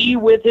that he,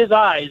 with his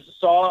eyes,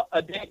 saw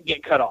a dick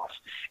get cut off.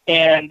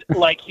 And,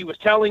 like, he was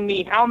telling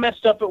me how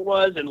messed up it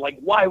was and, like,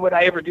 why would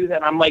I ever do that?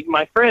 And I'm like,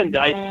 my friend,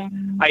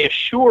 I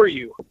assure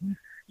you,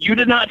 you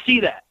did not see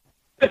that.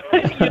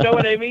 You know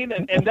what I mean?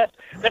 And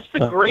that's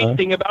the great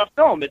thing about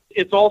film.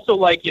 It's also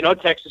like, you know,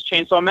 Texas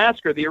Chainsaw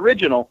Massacre, the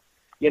original.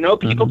 You know,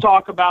 people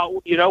talk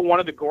about, you know, one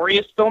of the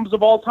goriest films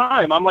of all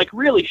time. I'm like,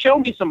 really? Show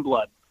me some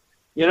blood.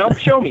 You know,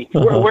 show me.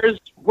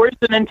 Where's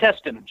an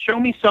intestine? Show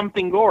me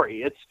something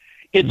gory.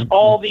 It's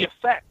all the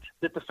effect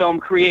that the film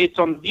creates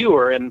on the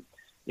viewer, and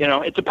you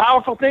know, it's a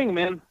powerful thing,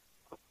 man.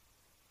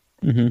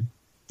 Yeah,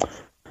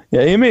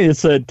 I mean,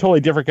 it's a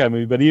totally different kind of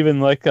movie, but even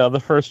like the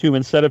first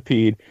Human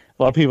Centipede,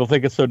 a lot of people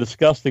think it's so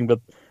disgusting,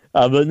 but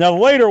now the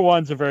later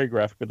ones are very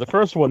graphic. But the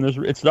first one,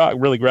 it's not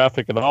really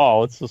graphic at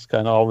all. It's just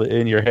kind of all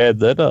in your head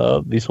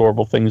that these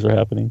horrible things are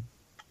happening.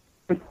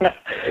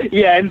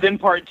 Yeah, and then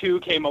part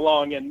 2 came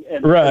along and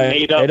right.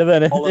 made up and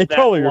then all it of that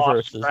totally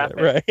lost reverses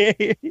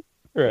graphic. that.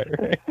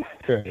 Right,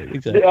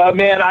 exactly.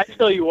 Man, I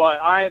tell you what,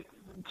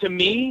 to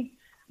me,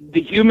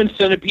 the Human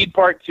Centipede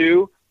Part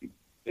 2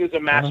 is a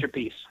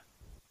masterpiece.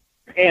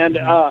 And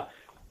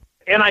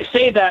I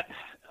say that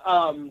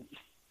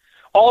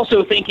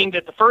also thinking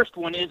that the first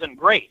one isn't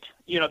great.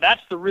 You know,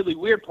 that's the really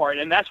weird part,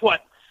 and that's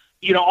what,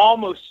 you know,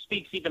 almost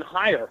speaks even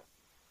higher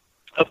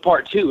of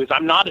part 2 is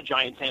I'm not a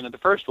giant fan of the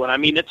first one. I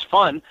mean, it's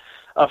fun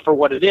for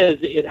what it is.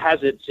 It has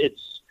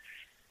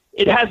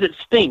its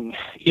thing,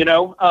 you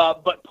know.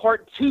 But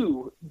part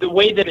 2, the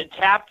way that it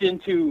tapped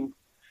into,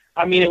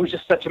 I mean, it was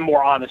just such a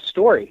more honest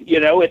story.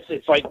 You know,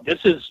 it's like, this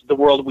is the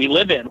world we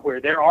live in,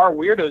 where there are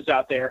weirdos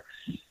out there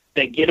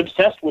that get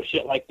obsessed with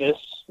shit like this,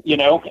 you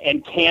know,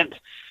 and can't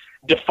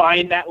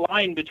define that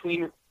line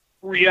between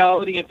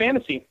reality and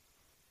fantasy.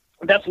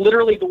 That's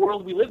literally the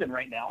world we live in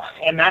right now,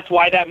 and that's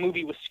why that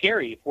movie was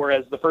scary,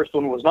 whereas the first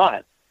one was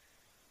not.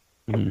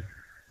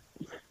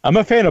 I'm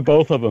a fan of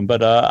both of them, but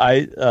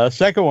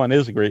second one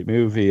is a great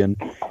movie, and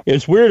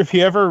it's weird if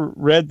you ever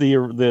read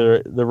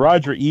the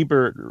Roger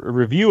Ebert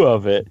review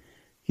of it.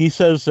 He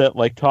says that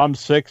like Tom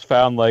Six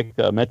found like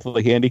a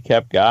mentally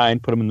handicapped guy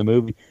and put him in the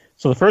movie.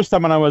 So the first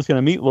time when I was going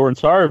to meet Lawrence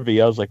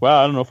Harvey, I was like,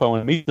 wow, I don't know if I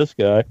want to meet this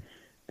guy.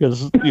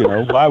 Because, you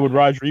know, why would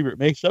Roger Ebert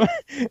make something?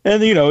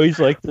 And, you know, he's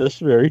like this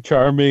very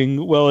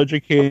charming,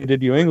 well-educated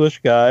New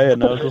English guy.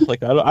 And I was just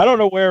like, I don't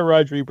know where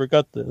Roger Ebert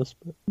got this.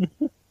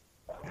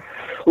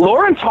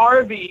 Lawrence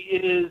Harvey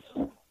is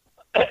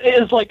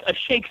like a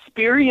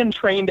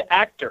Shakespearean-trained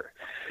actor.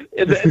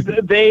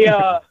 They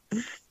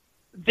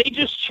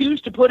just choose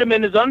to put him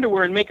in his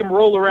underwear and make him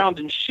roll around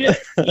in shit,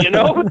 you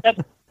know?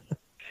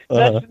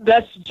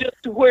 That's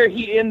just where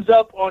he ends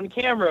up on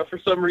camera for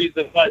some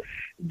reason. But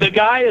the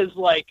guy is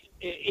like,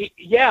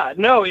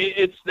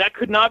 that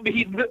could not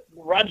be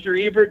Roger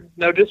Ebert.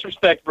 No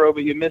disrespect, bro,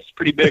 but you missed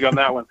pretty big on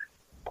that one.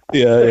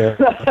 Yeah.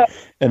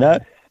 And I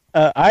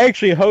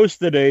actually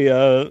hosted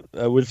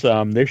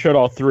they showed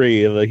all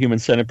 3 of the Human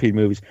Centipede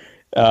movies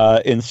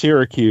in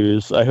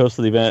Syracuse. I hosted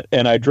the event,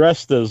 and I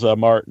dressed as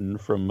Martin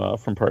from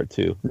part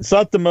 2. It's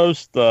not the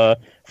most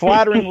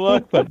flattering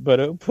look, but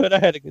I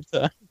had a good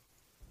time.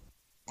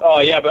 Oh,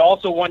 yeah, but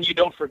also one you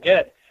don't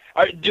forget.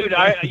 Dude,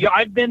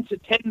 I've been to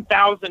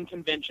 10,000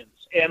 conventions,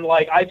 and,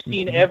 like, I've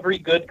seen every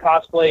good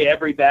cosplay,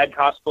 every bad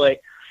cosplay,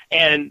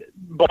 and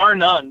bar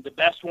none, the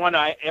best one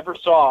I ever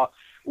saw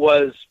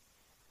was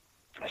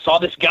I saw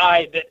this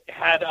guy that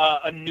had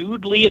a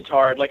nude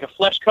leotard, like a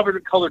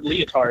flesh-colored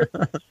leotard,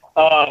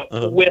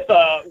 with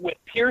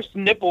pierced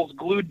nipples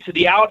glued to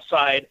the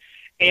outside,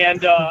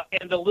 and a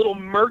little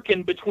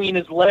merkin between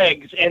his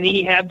legs, and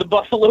he had the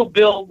Buffalo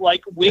Bill,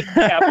 like, wig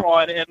cap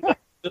on and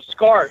the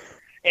scarf.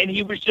 And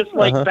he was just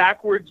like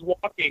backwards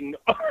walking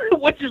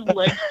with his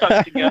legs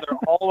stuck together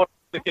all over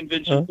the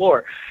convention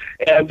floor.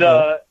 And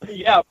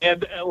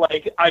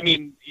like, I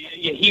mean,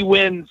 he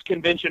wins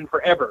convention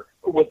forever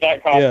with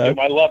that costume.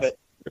 I love it.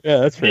 Yeah,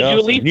 that's pretty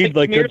awesome. Did you at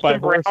least smear some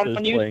brown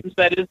on you, since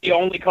that is the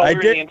only color in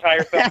the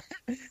entire film?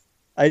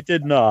 I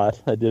did not.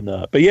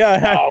 But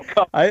yeah,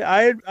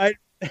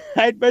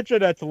 I'd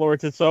mentioned that to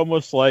Lawrence. It's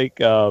almost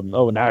like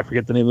now I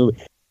forget the name of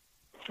the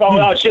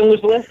movie.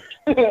 Schindler's List.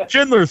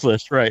 Schindler's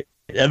List, right?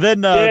 And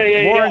then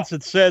Lawrence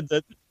had said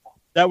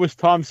that was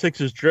Tom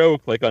Six's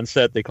joke. Like on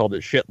set, they called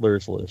it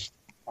Schindler's List.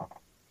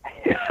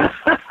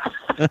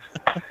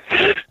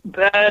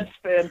 That's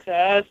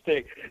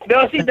fantastic.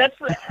 No, see, that's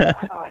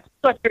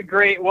such a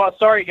great. Well,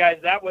 sorry guys,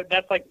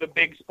 that's like the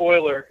big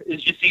spoiler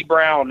is you see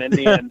Brown in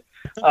the end.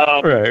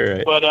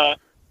 Right. But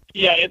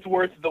it's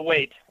worth the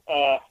wait.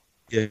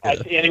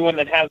 Anyone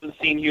that hasn't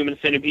seen Human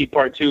Centipede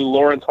Part 2,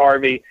 Lawrence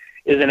Harvey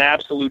is an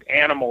absolute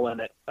animal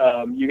in it.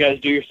 You guys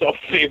do yourself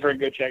a favor and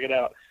go check it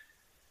out.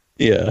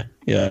 Yeah,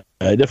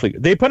 I definitely.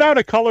 They put out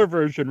a color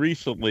version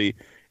recently,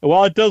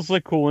 while it does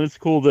look cool, and it's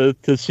cool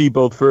to see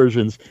both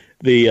versions,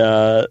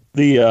 the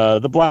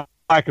black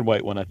and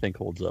white one I think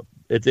holds up.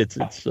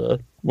 It's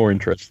more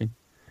interesting.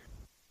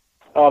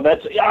 Oh,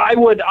 I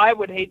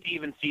would hate to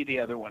even see the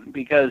other one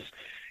because,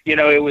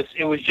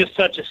 it was just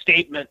such a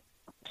statement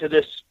to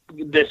this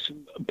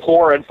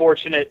poor,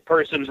 unfortunate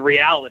person's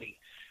reality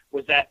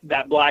was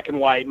that black and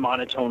white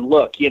monotone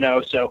look,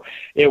 so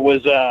it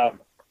was, I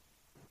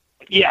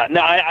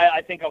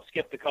think I'll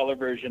skip the color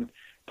version.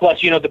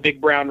 Plus, the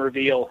big brown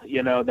reveal,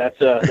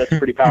 that's a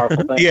pretty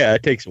powerful thing. Yeah,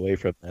 it takes away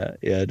from that.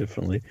 Yeah,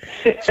 definitely.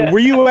 So were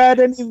you at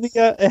any of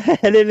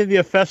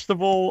the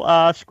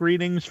festival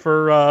screenings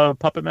for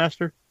Puppet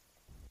Master?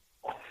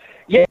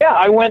 Yeah,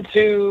 I went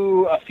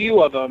to a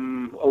few of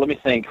them. Let me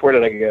think. Where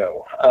did I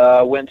go?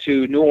 Went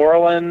to New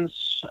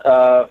Orleans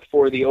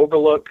for the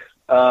Overlook.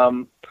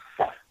 There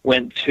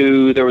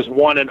was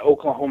one in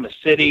Oklahoma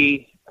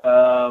City.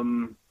 There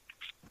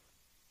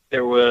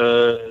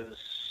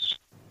was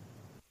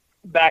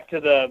back to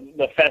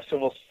the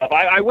festival stuff.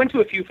 I went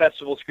to a few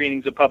festival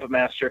screenings of Puppet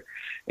Master,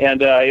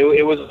 and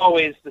it was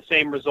always the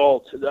same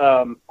result.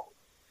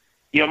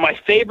 My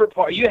favorite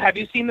part. Have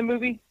you seen the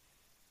movie?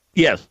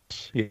 Yes.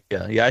 Yeah.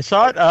 I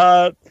saw it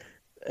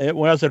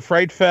when I was at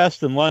Fright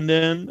Fest in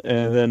London,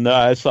 and then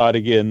I saw it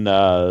again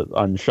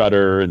on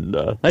Shudder, and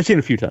I've seen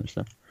it a few times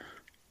now.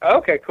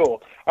 Okay,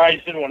 cool. All right, I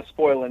just didn't want to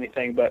spoil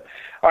anything, but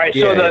all right.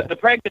 So the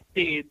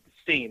pregnancy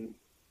scene,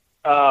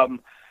 my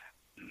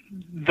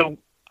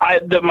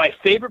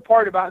favorite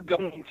part about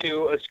going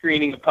to a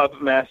screening of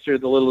Puppet Master: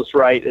 The Littlest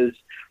Reich is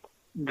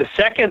the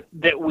second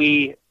that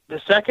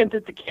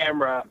the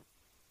camera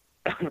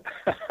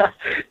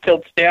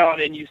tilts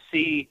down and you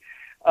see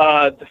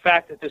the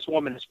fact that this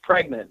woman is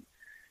pregnant.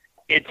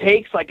 It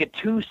takes like a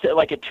two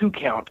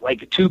count,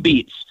 like 2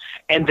 beats,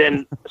 and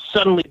then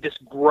suddenly this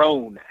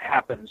groan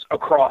happens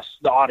across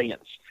the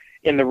audience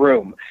in the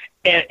room.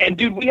 And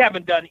dude, we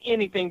haven't done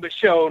anything but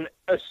shown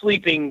a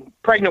sleeping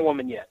pregnant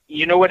woman yet.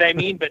 You know what I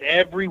mean? But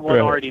everyone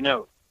already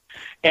knows.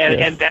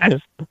 And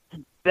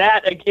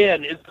that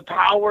again is the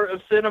power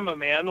of cinema,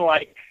 man.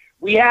 Like,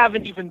 we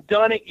haven't even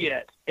done it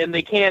yet, and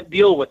they can't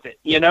deal with it,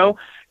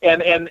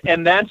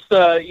 And that's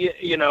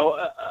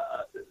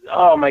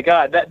oh my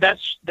God, that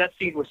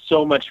scene was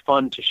so much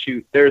fun to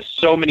shoot. There's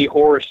so many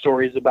horror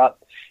stories about,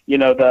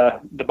 the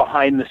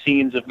behind the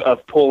scenes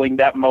of pulling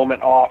that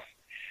moment off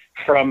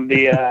from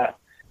the,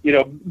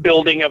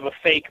 building of a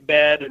fake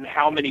bed, and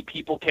how many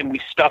people can we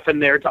stuff in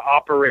there to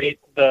operate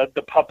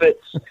the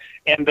puppets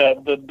and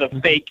the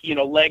fake,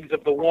 legs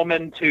of the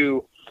woman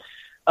to,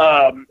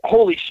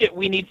 holy shit,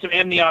 we need some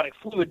amniotic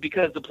fluid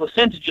because the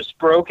placenta just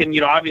broke, and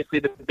obviously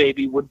the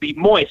baby would be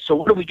moist. So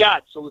what do we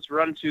got? So let's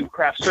run to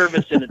craft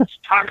service, and it's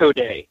taco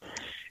day.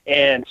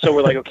 And so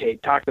we're like, okay,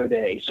 taco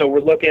day. So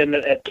we're looking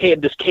at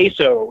this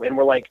queso, and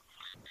we're like,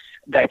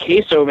 that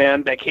queso,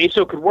 man, that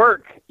queso could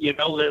work. A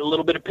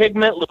little bit of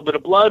pigment, a little bit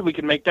of blood, we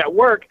can make that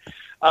work.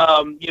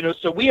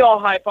 So we all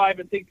high five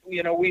and think,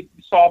 we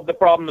solved the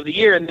problem of the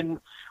year, and then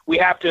we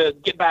have to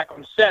get back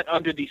on set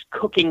under these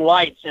cooking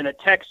lights in a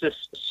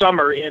Texas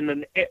summer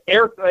in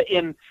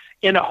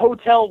a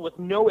hotel with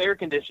no air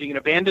conditioning, an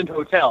abandoned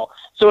hotel.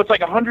 So it's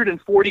like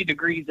 140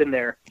 degrees in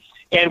there,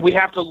 and we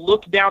have to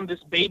look down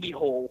this baby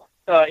hole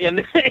in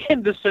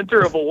the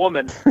center of a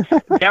woman,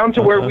 down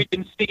to where we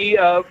can see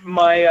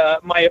my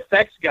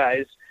effects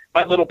guys,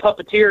 my little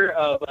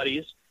puppeteer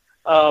buddies,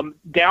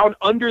 down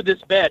under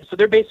this bed. So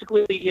they're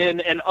basically in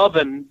an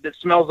oven that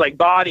smells like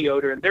body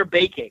odor, and they're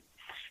baking.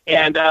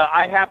 And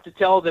I have to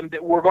tell them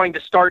that we're going to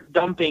start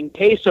dumping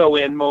queso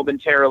in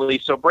momentarily,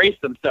 so brace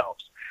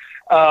themselves.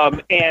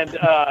 And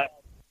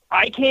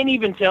I can't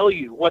even tell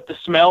you what the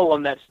smell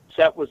on that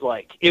set was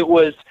like. It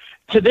was,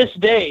 to this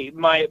day,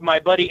 my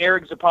buddy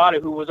Eric Zapata,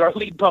 who was our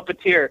lead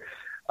puppeteer,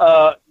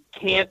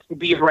 can't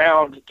be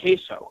around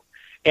queso.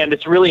 And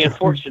it's really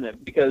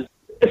unfortunate because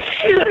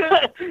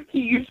he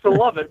used to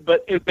love it,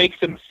 but it makes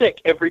him sick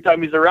every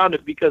time he's around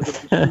it because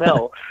of the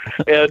smell.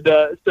 And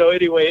so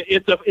anyway,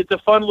 it's a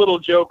fun little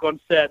joke on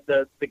set,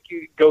 the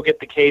go get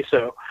the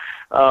queso.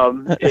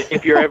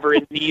 If you're ever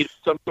in need of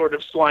some sort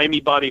of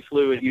slimy body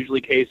fluid,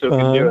 usually queso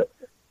can do it.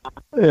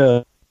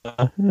 Yeah.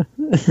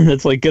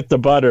 It's like get the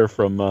butter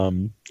from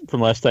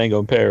Last Tango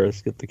in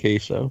Paris, get the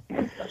queso.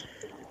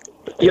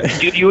 Yeah,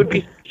 dude, you would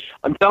be.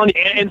 I'm telling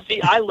you, and see,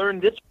 I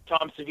learned this from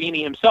Tom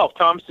Savini himself.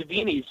 Tom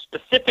Savini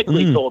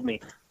specifically told me,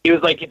 he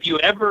was like, if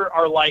you're ever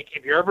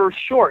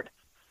short,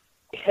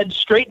 head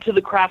straight to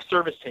the craft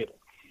service table.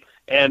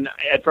 And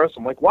at first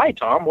I'm like, why,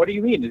 Tom? What do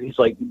you mean? And he's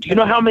like, do you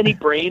know how many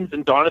brains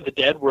in Dawn of the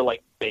Dead were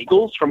like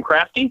bagels from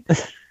Crafty?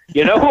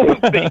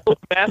 Bagels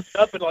mashed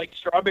up in like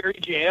strawberry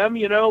jam,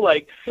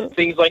 like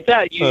things like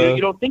that. You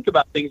don't think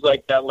about things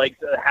like that. Like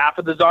half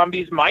of the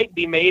zombies might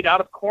be made out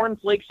of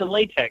cornflakes and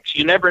latex.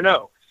 You never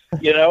know.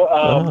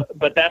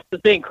 But that's the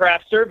thing.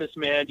 Craft service,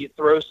 man. You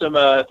throw a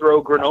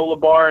granola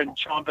bar and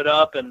chomp it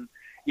up, and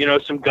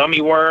some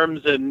gummy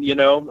worms, and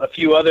a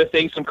few other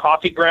things, some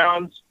coffee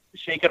grounds,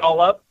 shake it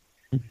all up.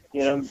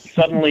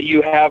 Suddenly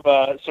you have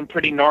some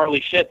pretty gnarly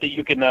shit that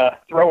you can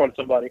throw on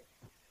somebody.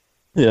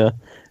 Yeah,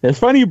 it's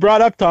funny you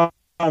brought up Tom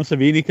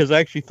Savini because I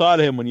actually thought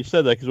of him when you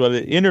said that. Because when I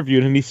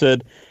interviewed him, he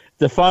said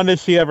the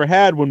fondest he ever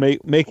had when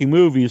making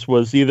movies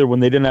was either when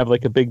they didn't have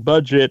like a big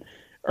budget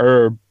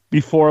or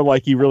before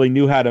like he really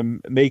knew how to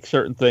make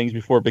certain things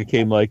before it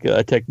became like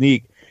a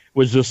technique.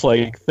 Was just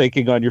like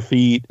thinking on your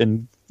feet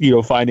and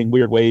finding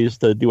weird ways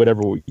to do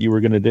whatever you were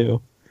going to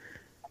do.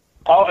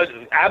 Oh,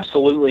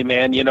 absolutely,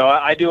 man.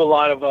 I do a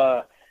lot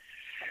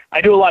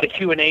of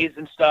Q&As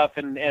and stuff,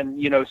 and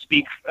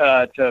speak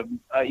to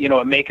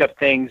makeup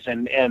things,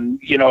 and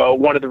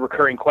one of the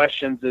recurring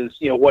questions is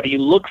what do you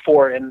look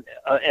for in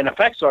an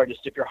effects artist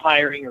if you're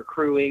hiring or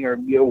crewing, or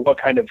what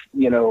kind of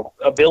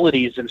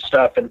abilities and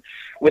stuff. And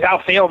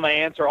without fail, my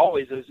answer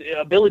always is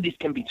abilities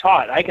can be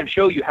taught. I can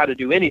show you how to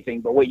do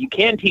anything, but what you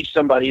can teach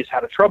somebody is how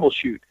to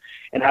troubleshoot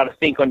and how to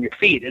think on your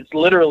feet. It's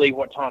literally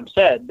what Tom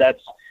said.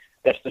 That's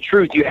the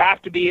truth. You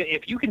have to be,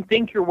 if you can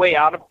think your way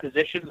out of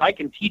positions, I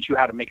can teach you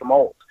how to make a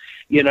mold.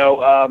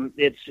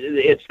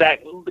 It's that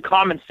the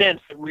common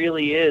sense that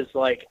really is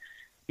like,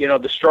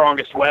 the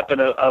strongest weapon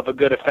of a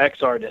good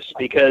effects artist,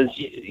 because,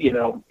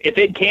 if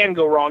it can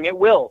go wrong, it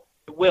will.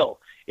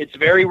 It's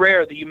very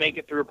rare that you make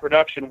it through a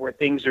production where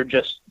things are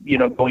just,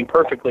 going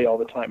perfectly all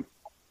the time.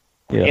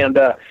 Yeah. And,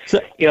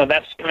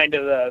 that's kind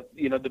of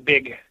the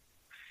big,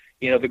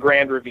 the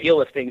grand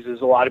reveal of things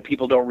is a lot of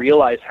people don't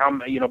realize how,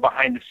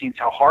 behind the scenes,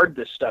 how hard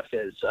this stuff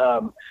is.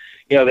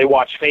 They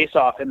watch Face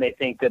Off and they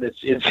think that it's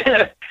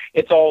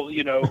it's all,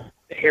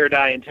 hair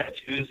dye and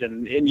tattoos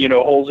and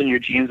holes in your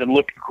jeans and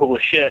looking cool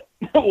as shit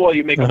while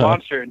you make a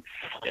monster. And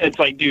it's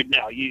like, dude,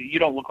 no, you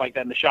don't look like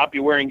that in the shop.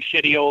 You're wearing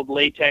shitty old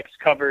latex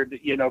covered,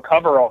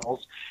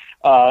 coveralls.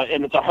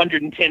 And it's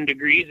 110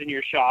 degrees in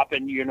your shop,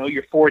 and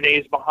you're 4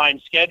 days behind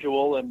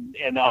schedule and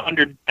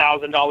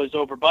 $100,000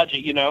 over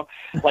budget.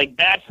 Like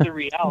that's the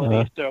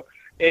reality. So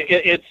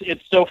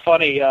it's so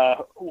funny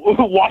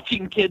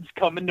watching kids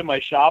come into my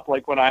shop,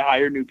 like when I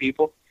hire new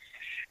people,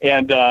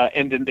 and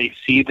then they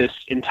see this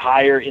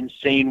entire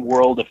insane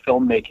world of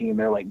filmmaking, and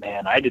they're like,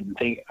 "Man, I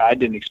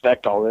didn't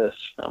expect all this."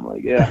 I'm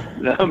like, "Yeah,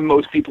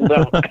 most people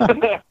don't."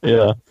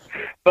 Yeah,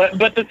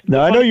 but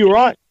I know you were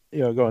on.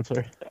 Yeah, go on.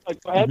 Sorry.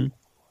 Go ahead. Mm-hmm.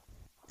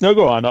 No,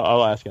 go on.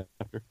 I'll ask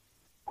after.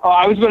 Oh,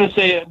 I was going to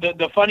say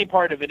the funny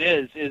part of it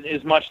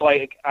is much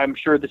like I'm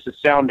sure this is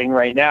sounding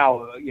right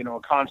now, a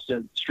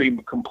constant stream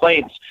of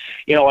complaints.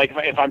 Like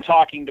if I'm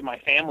talking to my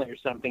family or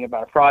something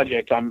about a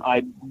project,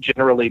 I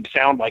generally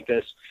sound like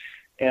this.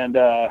 And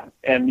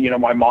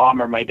my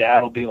mom or my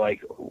dad will be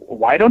like,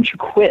 "Why don't you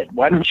quit?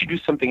 Why don't you do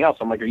something else?"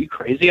 I'm like, "Are you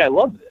crazy? I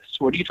love this.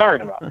 What are you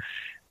talking about?"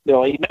 They're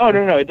like,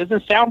 no, it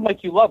doesn't sound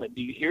like you love it.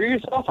 Do you hear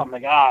yourself? I'm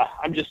like,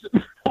 I'm just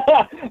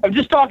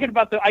talking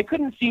about I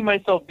couldn't see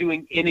myself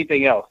doing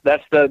anything else.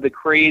 That's the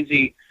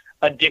crazy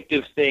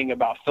addictive thing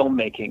about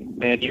filmmaking,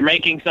 man. You're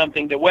making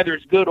something that, whether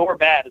it's good or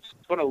bad, it's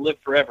going to live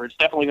forever. It's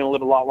definitely going to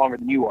live a lot longer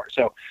than you are.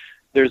 So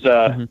there's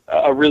a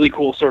really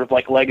cool sort of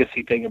like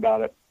legacy thing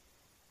about it.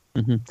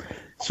 Mm-hmm.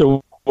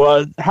 So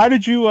how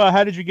did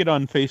you get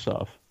on Face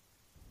Off?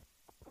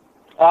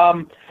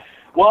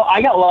 Well,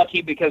 I got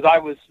lucky because I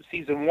was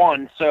season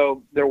 1,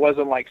 so there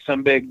wasn't like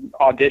some big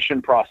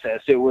audition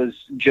process. It was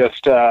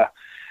just,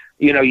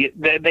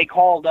 they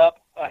called up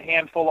a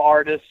handful of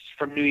artists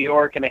from New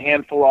York and a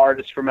handful of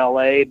artists from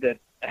LA that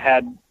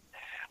had,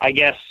 I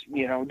guess,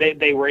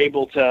 they were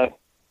able to,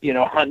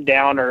 hunt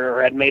down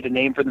or had made a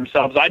name for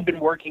themselves. I'd been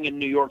working in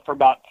New York for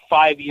about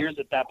 5 years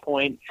at that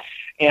point,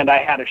 and I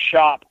had a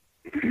shop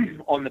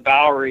on the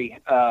Bowery.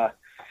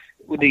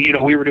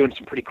 We were doing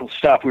some pretty cool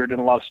stuff. We were doing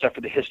a lot of stuff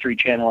for the History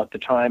Channel at the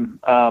time.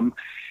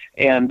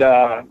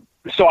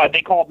 So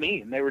they called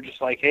me and they were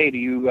just like, "Hey,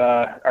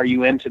 are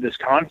you into this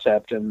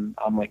concept?" And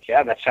I'm like,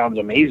 "Yeah, that sounds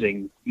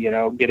amazing."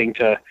 Getting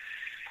to,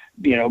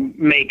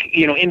 make,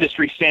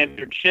 industry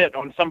standard shit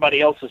on somebody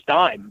else's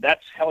dime.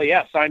 That's hell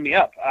yeah. Sign me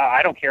up.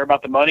 I don't care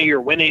about the money or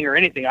winning or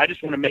anything. I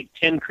just want to make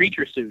 10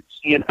 creature suits,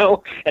 and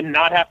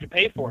not have to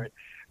pay for it.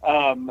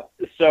 I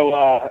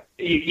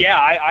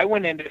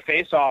went into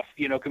Face Off,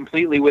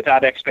 completely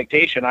without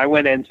expectation. I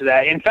went into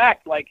that. In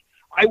fact,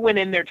 I went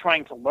in there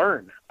trying to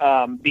learn,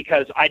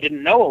 because I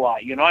didn't know a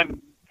lot.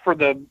 I'm, for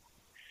the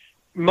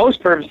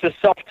most purposes,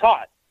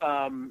 self-taught.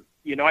 I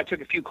took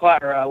a few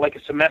like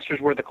a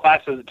semester's worth of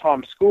classes at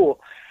Tom's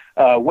school,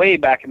 way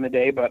back in the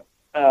day, but,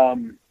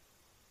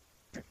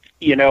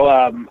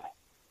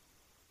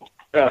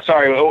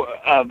 sorry,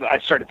 I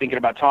started thinking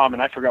about Tom,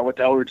 and I forgot what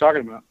the hell we were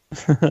talking about.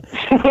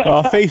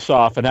 Face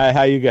Off and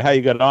how you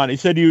got on. He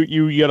said you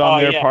got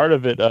on there. Yeah. Part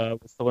of it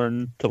was to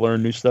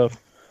learn new stuff.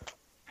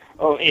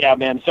 Oh yeah,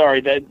 man.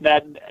 Sorry,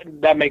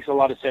 that makes a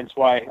lot of sense.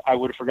 Why I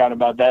would have forgotten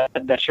about that.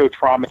 That show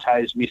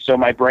traumatized me, so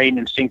my brain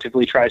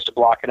instinctively tries to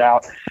block it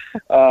out.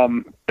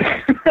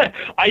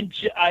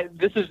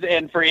 This is,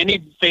 and for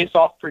any Face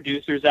Off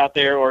producers out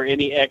there or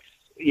any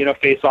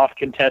Face Off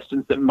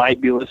contestants that might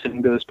be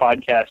listening to this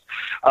podcast,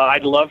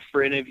 I'd love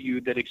for any of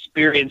you that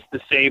experience the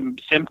same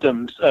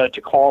symptoms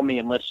to call me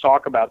and let's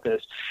talk about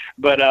this.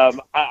 But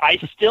I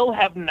still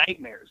have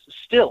nightmares,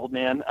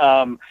 man,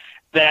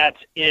 that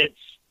it's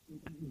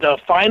the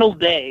final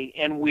day,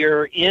 and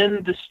we're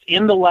in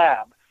the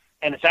lab,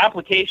 and it's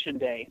application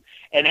day,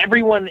 and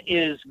everyone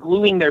is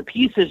gluing their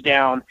pieces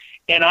down,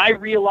 and I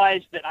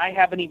realized that I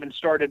haven't even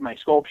started my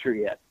sculpture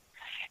yet.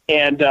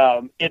 And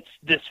it's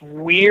this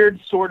weird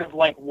sort of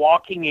like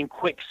walking in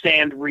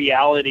quicksand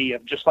reality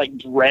of just like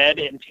dread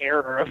and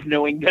terror of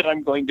knowing that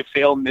I'm going to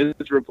fail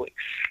miserably.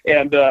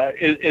 And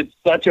it's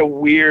such a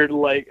weird,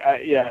 like,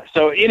 yeah.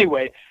 So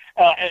anyway,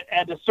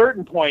 at a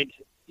certain point,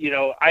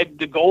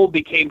 the goal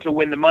became to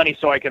win the money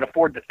so I could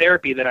afford the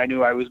therapy that I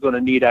knew I was going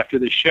to need after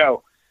the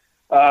show.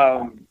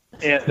 And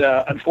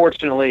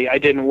unfortunately, I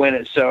didn't win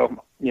it.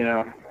 So,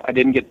 I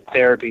didn't get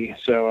therapy.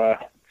 So,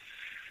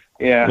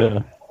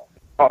 yeah.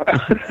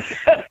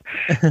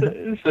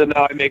 So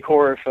now I make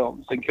horror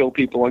films and kill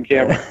people on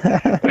camera.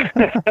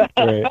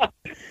 Right.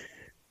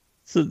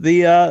 So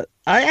I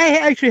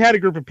actually had a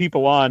group of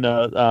people on,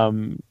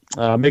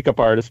 makeup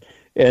artists,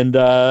 and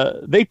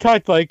they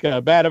talked like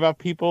bad about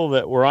people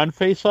that were on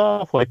Face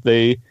Off. Like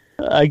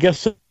I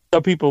guess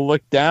some people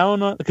look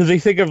down because they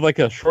think of like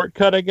a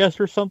shortcut, I guess,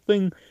 or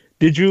something.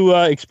 Did you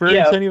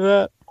experience any of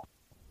that?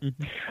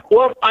 Mm-hmm.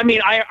 Well, I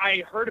mean,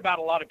 I heard about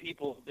a lot of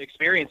people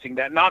experiencing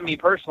that. Not me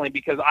personally,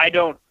 because I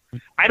don't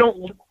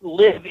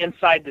live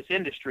inside this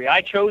industry.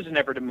 I chose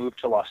never to move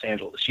to Los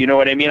Angeles. You know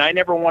what I mean? I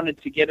never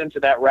wanted to get into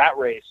that rat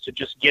race to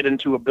just get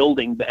into a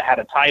building that had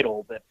a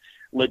title that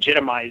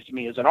legitimized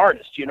me as an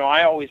artist.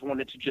 I always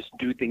wanted to just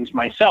do things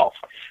myself.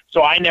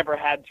 So I never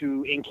had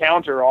to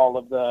encounter all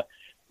of the,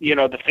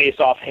 the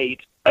face-off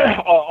hate,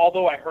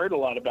 although I heard a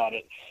lot about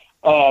it.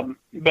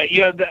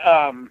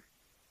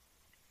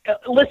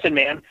 Listen,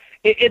 man,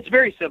 it's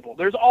very simple.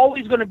 There's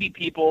always going to be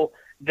people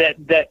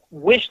that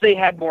wish they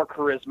had more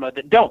charisma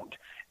that don't.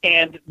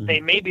 And they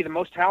may be the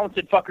most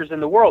talented fuckers in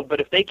the world, but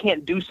if they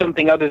can't do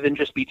something other than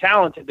just be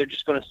talented, they're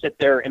just going to sit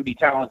there and be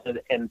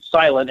talented and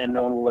silent, and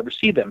no one will ever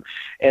see them.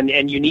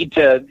 And you need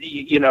to,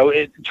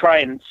 try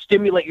and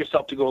stimulate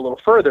yourself to go a little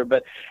further.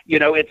 But,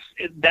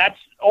 that's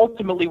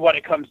ultimately what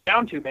it comes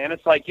down to, man.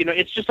 It's like,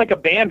 it's just like a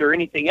band or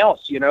anything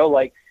else,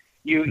 like,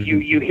 You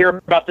hear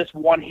about this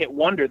one-hit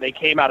wonder. They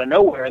came out of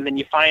nowhere, and then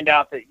you find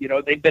out that,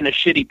 they've been a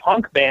shitty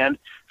punk band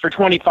for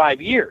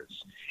 25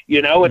 years.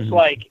 It's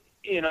like,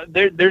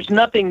 there's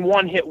nothing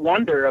one-hit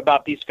wonder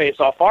about these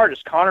face-off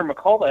artists. Connor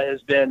McCullough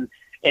has been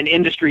an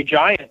industry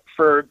giant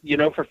for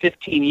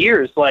 15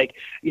 years. Like,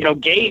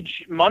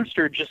 Gage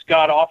Munster just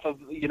got off of,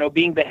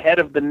 being the head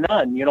of the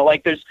Nun.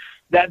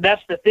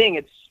 That's the thing.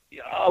 It's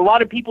a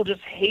lot of people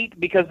just hate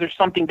because there's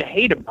something to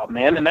hate about,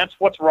 man. And that's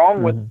what's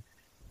wrong with,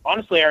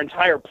 honestly, our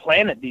entire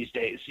planet these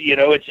days.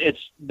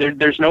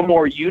 There's no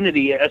more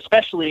unity,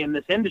 especially in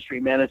this industry,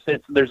 man.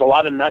 There's a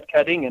lot of nut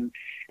cutting,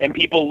 and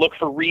people look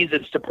for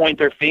reasons to point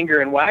their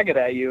finger and wag it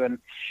at you, and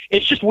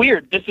it's just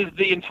weird. This is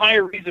the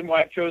entire reason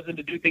why I've chosen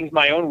to do things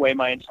my own way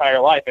my entire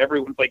life.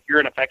 Everyone's like,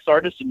 "You're an effects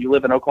artist and you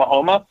live in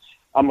Oklahoma?"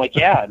 I'm like,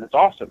 "Yeah," and it's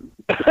awesome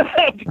because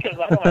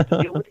I don't have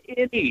to deal with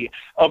any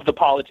of the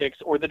politics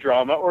or the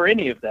drama or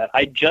any of that.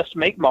 I just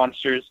make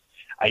monsters,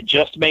 I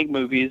just make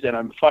movies, and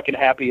I'm fucking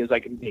happy as I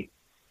can be.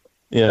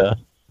 Yeah,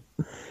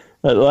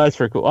 that's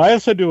very cool. I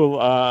also do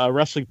a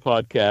wrestling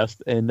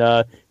podcast,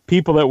 and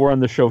people that were on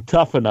the show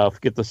Tough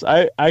Enough get this.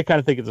 I kind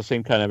of think it's the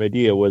same kind of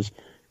idea. It was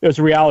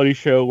a reality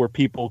show where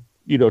people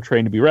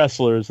train to be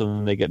wrestlers, and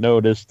then they get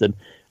noticed, and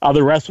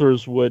other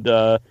wrestlers would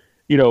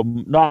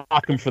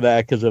knock them for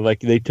that because of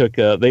like they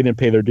didn't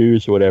pay their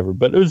dues or whatever.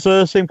 But it was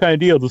the same kind of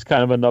deal, just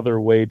kind of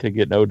another way to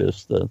get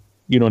noticed.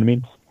 You know what I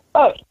mean?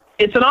 Oh,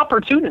 it's an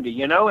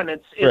opportunity, and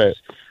it's right.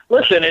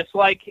 Listen, it's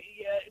like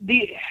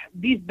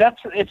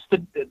it's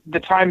the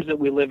times that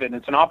we live in.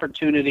 It's an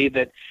opportunity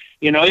that,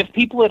 if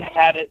people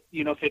had it,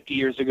 50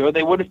 years ago,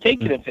 they would have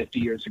taken it 50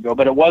 years ago,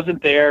 but it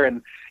wasn't there.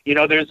 And,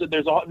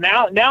 there's all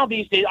now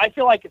these days, I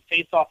feel like if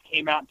Face Off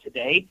came out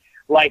today,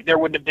 like there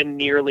wouldn't have been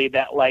nearly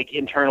that like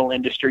internal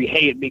industry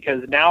hate,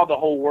 because now the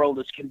whole world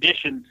is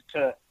conditioned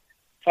to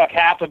fuck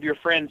half of your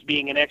friends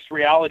being an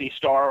ex-reality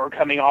star or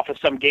coming off of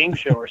some game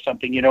show or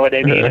something. You know what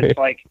I mean? Right. It's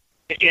like,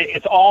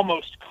 it's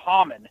almost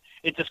common.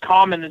 It's as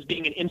common as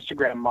being an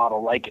Instagram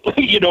model. Like,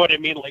 you know what I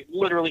mean? Like,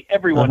 literally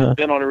everyone has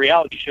been on a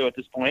reality show at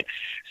this point.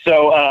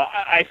 So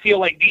I feel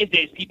like these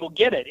days people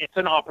get it. It's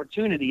an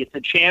opportunity. It's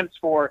a chance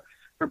for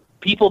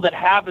people that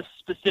have a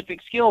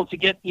specific skill to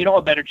get,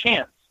 a better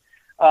chance.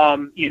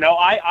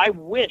 I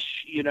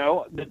wish,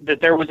 that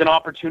there was an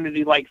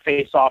opportunity like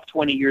Face Off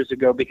 20 years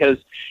ago, because,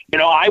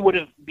 I would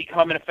have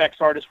become an effects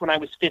artist when I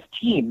was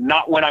 15,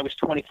 not when I was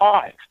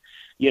 25.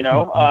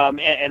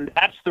 And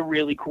that's the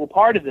really cool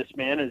part of this,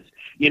 man, is,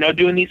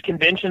 doing these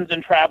conventions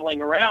and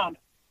traveling around.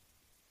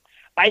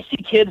 I see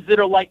kids that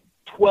are like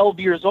 12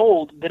 years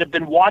old that have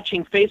been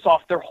watching Face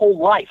Off their whole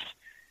life.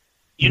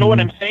 You know what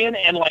I'm saying?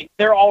 And like,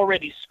 they're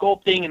already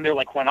sculpting, and they're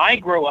like, when I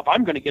grow up,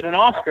 I'm going to get an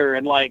Oscar.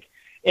 And like,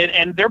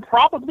 and they're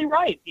probably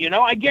right.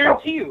 I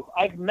guarantee you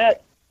I've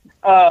met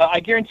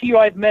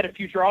a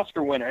future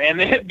Oscar winner,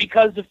 and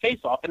because of Face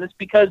Off, and it's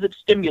because it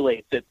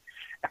stimulates it.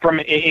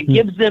 it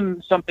gives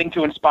them something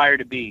to inspire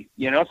to be.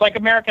 It's like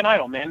American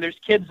Idol, man. There's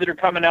kids that are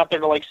coming out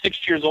that are like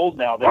 6 years old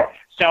now that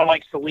sound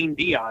like Celine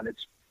Dion.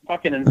 It's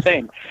fucking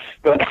insane.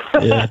 But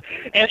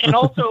and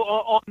also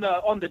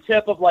on the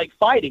tip of like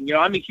fighting,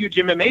 I'm a huge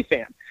MMA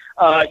fan.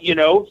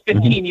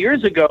 15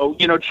 years ago,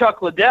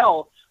 Chuck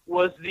Liddell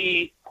was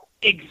the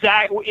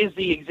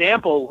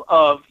example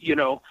of,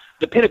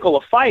 the pinnacle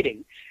of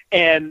fighting.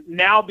 And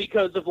now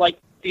because of like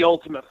the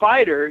Ultimate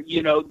Fighter,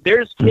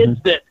 there's kids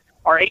that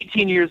are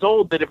 18 years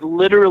old that have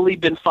literally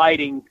been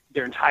fighting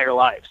their entire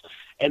lives.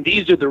 And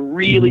these are the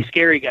really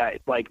scary guys,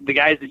 like the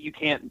guys that you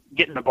can't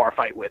get in a bar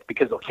fight with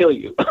because they'll kill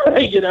you,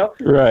 Right.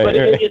 But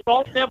it's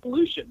all an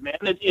evolution, man.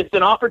 It's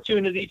an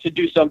opportunity to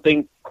do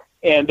something.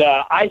 And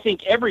I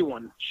think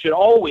everyone should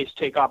always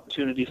take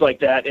opportunities like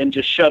that and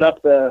just shut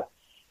up the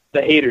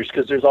haters,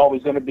 because there's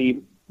always going to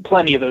be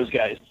plenty of those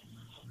guys.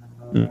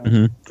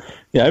 Mm-hmm.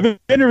 Yeah, I've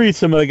interviewed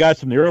some of the guys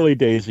from the early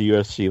days of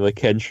UFC, like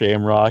Ken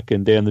Shamrock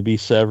and Dan the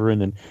Beast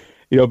Severin, and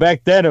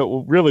back then it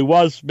really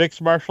was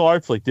mixed martial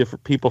arts, like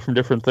different people from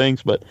different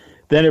things. But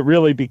then it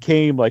really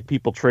became like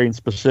people trained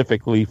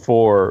specifically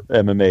for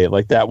MMA,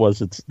 like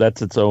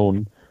that's its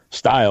own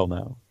style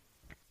now.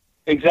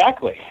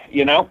 Exactly,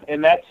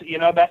 and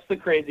that's the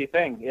crazy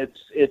thing.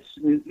 It's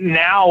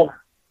now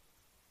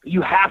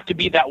you have to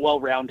be that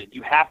well-rounded.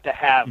 You have to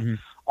have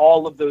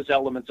all of those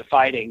elements of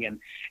fighting, and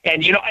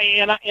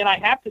I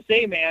have to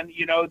say, man,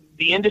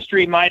 the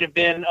industry might have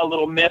been a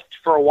little miffed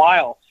for a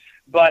while,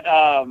 but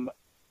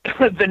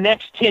the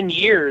next 10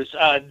 years,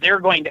 they're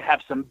going to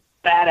have some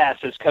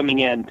badasses coming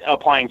in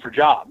applying for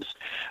jobs.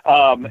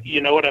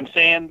 You know what I'm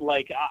saying?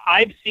 Like,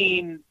 I've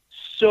seen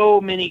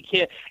so many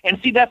kids, and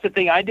see, that's the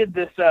thing. I did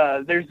this.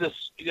 There's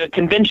this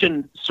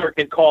convention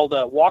circuit called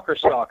Walker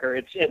Stalker.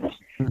 It's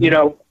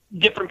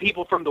different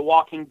people from The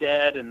Walking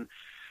Dead and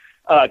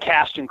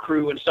cast and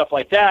crew and stuff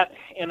like that.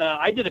 And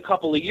I did a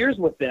couple of years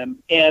with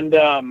them, and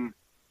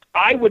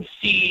I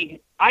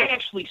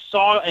actually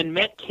saw and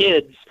met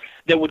kids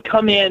that would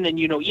come in, and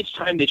each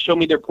time they'd show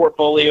me their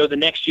portfolio, the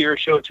next year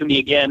show it to me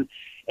again,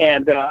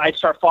 and I'd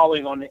start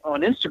following on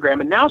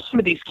Instagram. And now some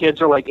of these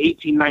kids are like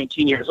 18,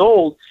 19 years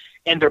old,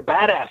 and they're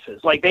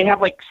badasses. Like, they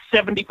have like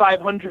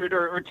 7,500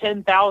 or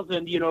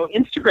 10,000,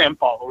 Instagram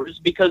followers,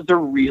 because they're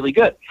really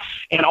good.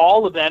 And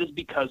all of that is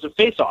because of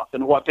Face Off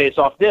and what Face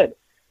Off did.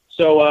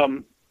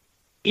 So,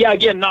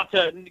 again, not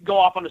to go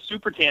off on a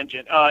super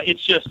tangent.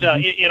 It's just,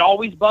 it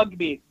always bugged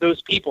me,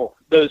 those people,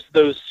 those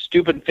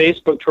stupid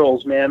Facebook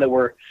trolls, man, that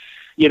were,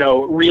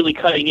 really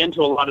cutting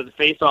into a lot of the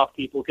Face Off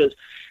people, because,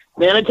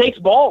 man, it takes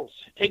balls.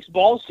 It takes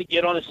balls to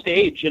get on a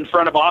stage in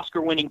front of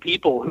Oscar-winning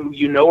people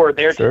who are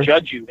there to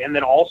judge you, and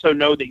then also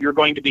know that you're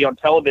going to be on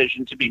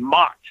television to be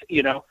mocked.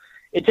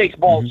 It takes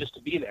balls just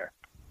to be there.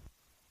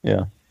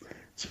 Yeah.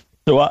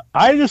 So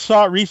I just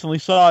recently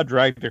saw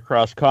Dragged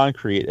Across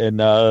Concrete, and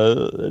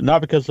not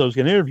because I was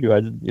going to interview.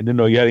 I didn't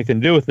know you had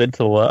anything to do with it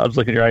until I was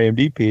looking at your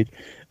IMDb page.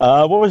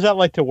 What was that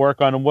like to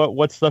work on, and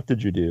what stuff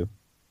did you do?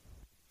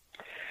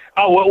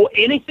 Oh, well,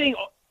 any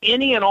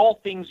and all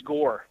things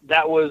gore.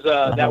 That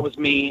was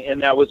me,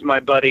 and that was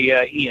my buddy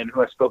Ian,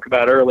 who I spoke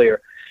about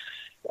earlier.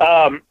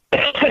 So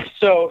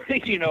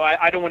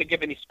I don't want to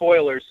give any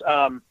spoilers.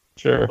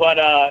 Sure.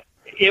 But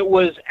it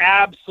was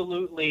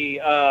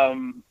absolutely.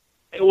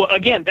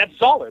 Again, that's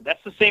Zoller.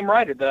 That's the same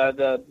writer.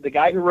 The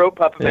guy who wrote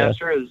Puppet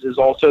Master is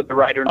also the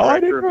writer and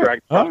director of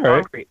Dragged Across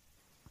Concrete.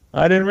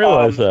 I didn't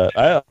realize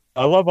that.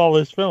 I love all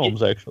his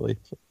films, actually.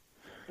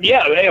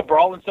 Yeah,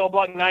 Brawl in Cell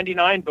Block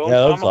 99, Bone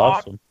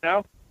Tomahawk.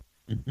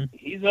 Awesome.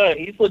 He's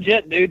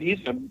legit, dude. He's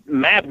a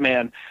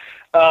madman.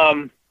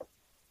 But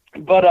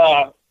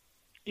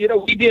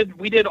we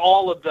did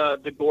all of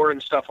the gore and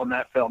stuff on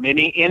that film.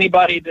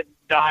 Anybody that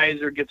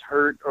dies or gets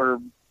hurt or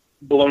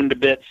blown to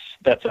bits,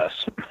 that's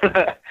us.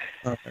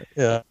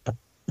 Yeah.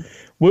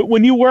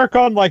 When you work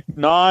on like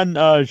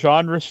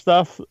non-genre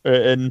stuff,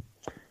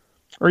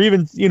 or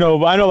even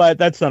I know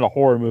that's not a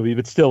horror movie,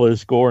 but still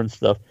is gore and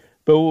stuff.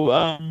 But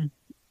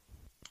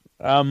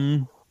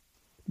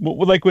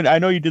like when I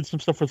know you did some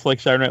stuff with like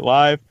Saturday Night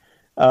Live,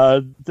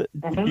 do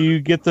you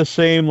get the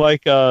same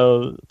like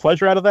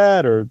pleasure out of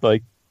that, or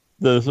like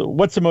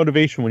what's the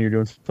motivation when you're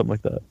doing something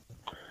like that?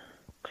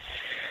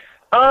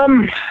 I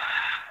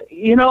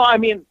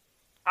mean,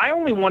 I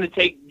only want to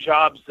take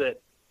jobs that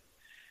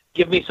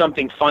give me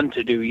something fun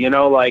to do.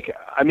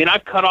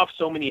 I've cut off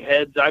so many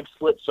heads, I've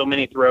slit so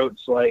many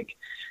throats.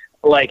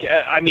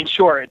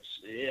 Sure,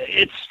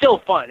 it's still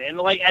fun, and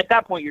like at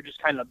that point, you're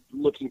just kind of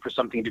looking for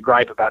something to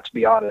gripe about. To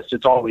be honest,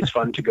 it's always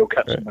fun to go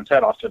cut someone's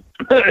head off.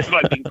 If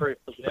I'm being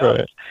perfectly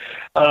honest.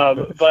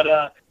 But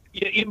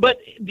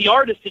the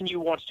artist in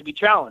you wants to be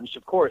challenged,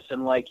 of course,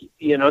 and when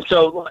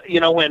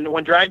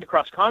Dragged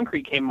Across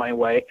Concrete came my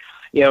way,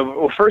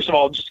 first of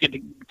all, just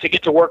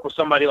get to work with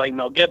somebody like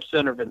Mel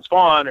Gibson or Vince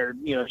Vaughn or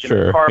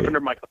Jim Carpenter,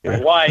 Michael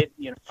White,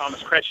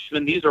 Thomas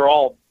Kretschmann. These are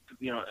all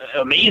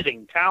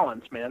amazing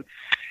talents, man.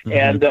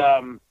 And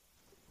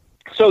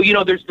so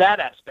there's that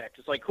aspect.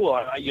 It's like, cool.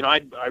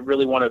 I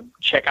really want to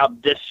check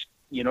out this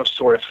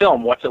sort of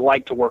film. What's it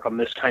like to work on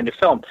this kind of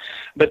film?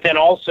 But then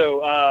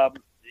also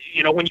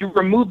when you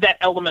remove that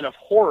element of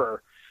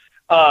horror,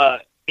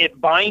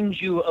 it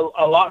binds you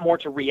a lot more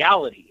to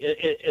reality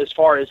as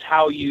far as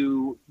how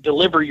you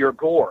deliver your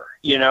gore.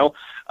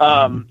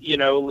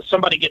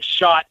 Somebody gets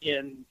shot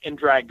and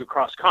dragged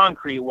across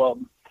concrete. Well,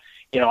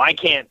 I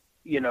can't,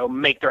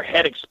 make their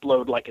head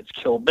explode like it's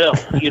Kill Bill.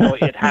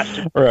 It has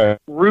to be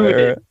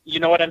rooted. Right. You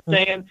know what I'm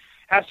saying?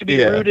 Has to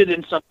be rooted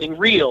in something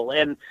real.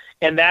 And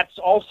that's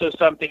also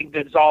something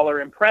that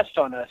Zoller impressed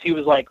on us. He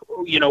was like,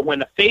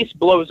 when a face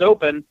blows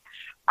open,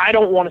 I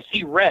don't want to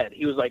see red.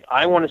 He was like,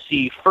 I want to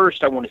see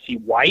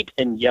white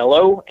and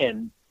yellow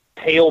and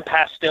pale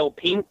pastel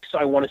pinks.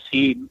 I want to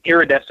see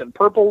iridescent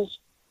purples.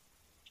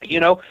 He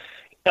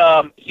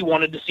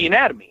wanted to see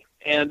anatomy.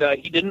 And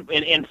he didn't.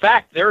 And in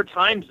fact, there are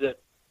times that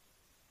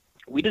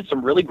we did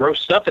some really gross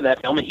stuff in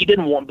that film, and he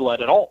didn't want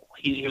blood at all.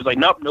 He was like,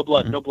 nope, no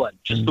blood, no blood,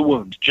 just the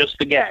wound, just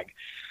the gag.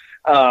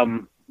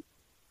 And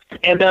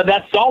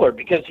that's Zoller,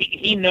 because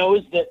he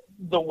knows that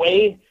the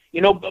way,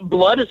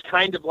 blood is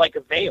kind of like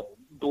a veil.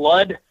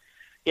 Blood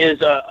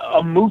is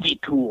a movie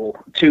tool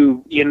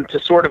to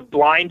sort of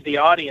blind the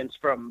audience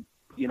from,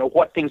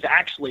 what things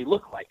actually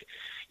look like.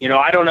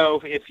 I don't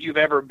know if you've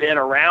ever been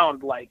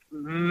around like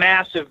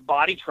massive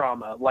body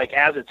trauma, like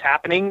as it's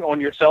happening on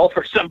yourself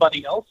or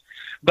somebody else,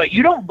 but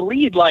you don't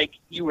bleed like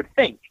you would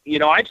think.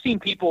 I've seen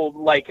people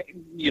like,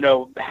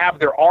 have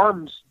their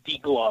arms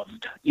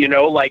degloved,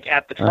 like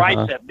at the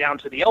tricep down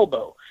to the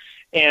elbow.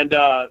 And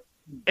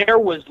there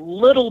was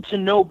little to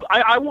no,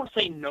 I won't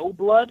say no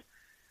blood,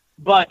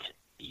 but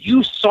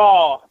you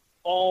saw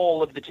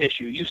all of the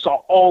tissue. You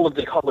saw all of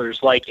the colors,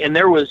 and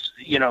there was,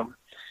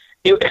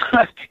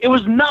 it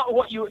was not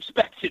what you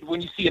expected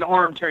when you see an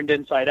arm turned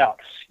inside out,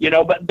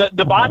 but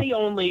the body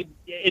only,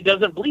 it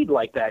doesn't bleed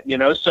like that,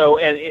 so,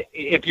 and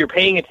if you're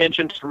paying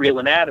attention to real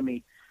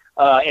anatomy,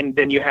 and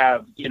then you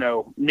have,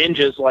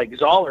 ninjas like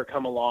Zoller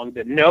come along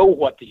that know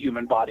what the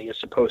human body is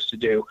supposed to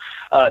do,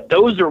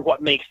 those are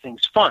what makes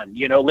things fun.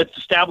 Let's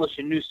establish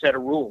a new set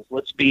of rules.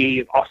 Let's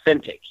be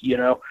authentic,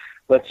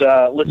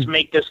 let's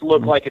make this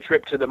look like a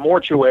trip to the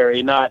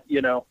mortuary, not,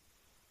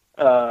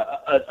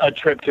 a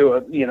trip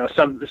to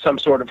some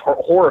sort of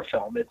horror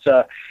film. It's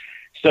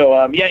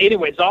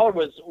anyway, Zoller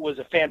was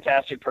a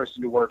fantastic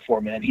person to work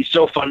for, man. He's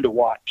so fun to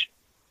watch.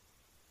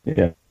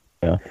 Yeah.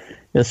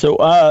 So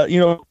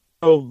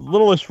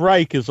Littlest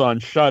Reich is on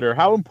Shudder.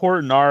 How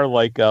important are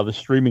the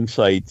streaming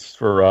sites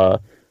for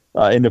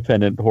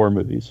independent horror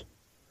movies?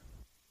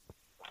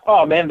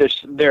 Oh man,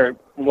 they're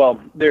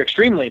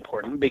extremely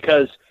important,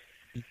 because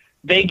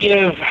they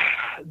give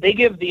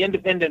the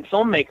independent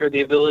filmmaker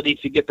the ability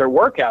to get their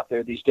work out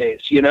there these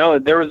days.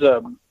 There was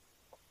a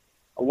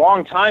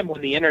long time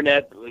when the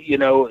internet,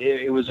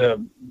 it was a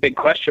big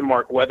question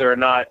mark whether or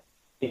not,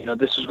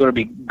 this was going to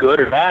be good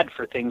or bad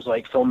for things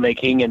like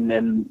filmmaking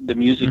and the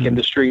music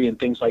industry and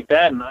things like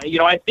that. And,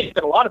 I think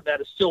that a lot of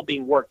that is still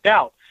being worked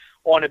out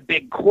on a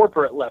big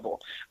corporate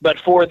level. But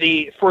for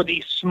the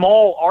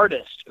small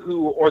artist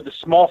or the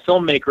small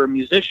filmmaker or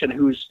musician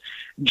who's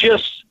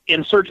just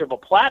in search of a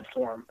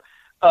platform,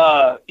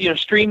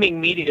 streaming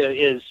media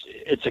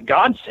it's a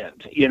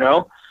godsend,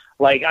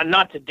 like,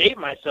 not to date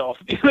myself,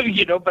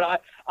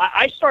 but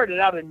I started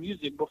out in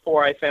music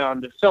before I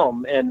found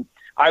film, and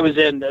I was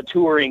in a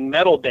touring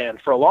metal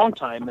band for a long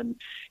time. And,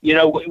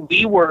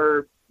 we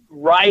were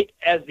right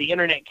as the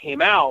internet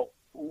came out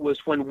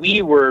was when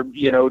we were,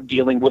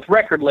 dealing with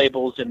record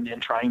labels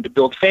and trying to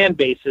build fan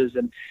bases.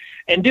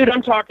 And dude,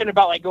 I'm talking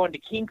about like going to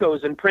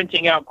Kinko's and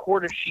printing out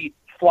quarter sheet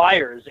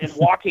flyers and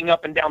walking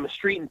up and down the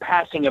street and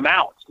passing them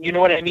out. You know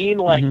what I mean?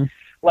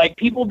 Like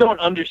people don't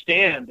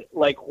understand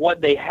like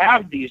what they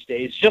have these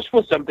days just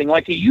with something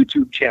like a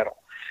YouTube channel.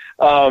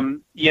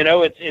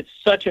 It's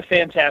such a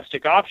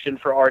fantastic option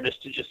for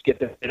artists to just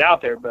get it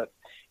out there, but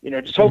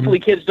just hopefully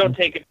kids don't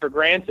take it for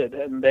granted,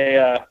 and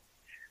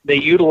they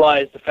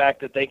utilize the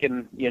fact that they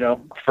can,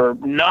 for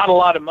not a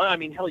lot of money. I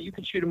mean, hell, you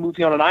can shoot a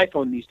movie on an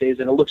iPhone these days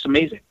and it looks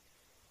amazing.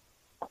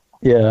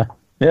 Yeah,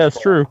 it's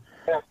true.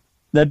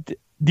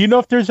 Do you know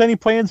if there's any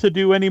plans to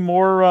do any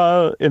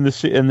more in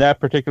that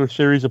particular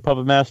series of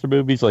Puppet Master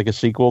movies, like a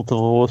sequel to The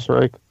Littlest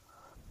Reich?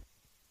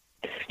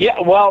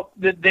 Yeah, well,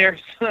 there's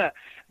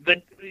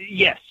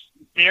yes,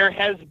 there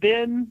has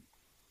been.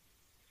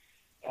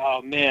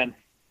 Oh man,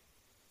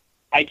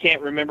 I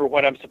can't remember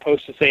what I'm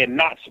supposed to say and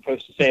not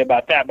supposed to say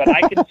about that, but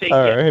I can say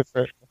yes.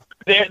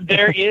 Right.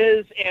 There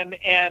is,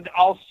 and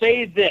I'll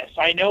say this.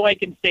 I know I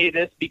can say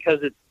this because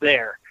it's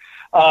there.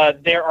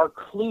 There are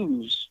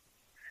clues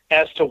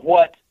as to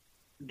what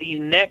the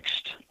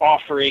next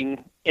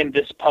offering in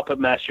this Puppet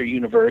Master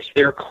universe.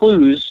 There are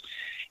clues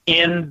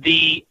in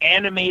the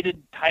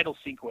animated title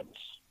sequence.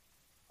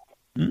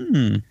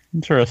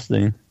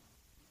 Interesting.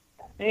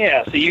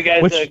 Yeah, so you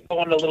guys go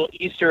on a little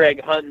Easter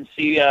egg hunt and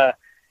see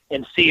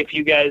if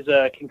you guys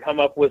can come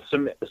up with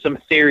some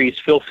theories.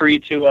 Feel free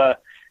to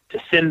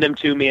send them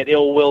to me at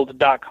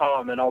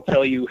illwilled.com, and I'll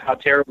tell you how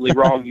terribly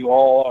wrong you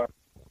all are.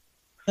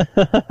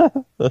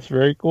 That's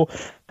very cool.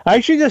 I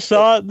actually just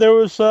saw there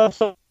was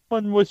some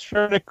someone was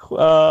sharing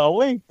a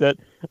link that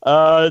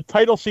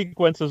title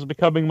sequences are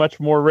becoming much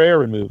more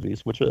rare in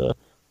movies, which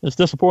is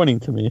disappointing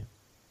to me.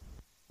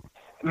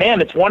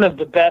 Man, it's one of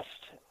the best.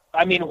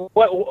 I mean,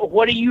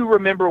 what do you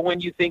remember when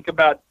you think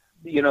about,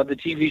 the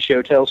TV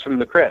show Tales from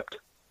the Crypt?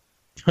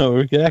 Oh,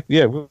 exactly.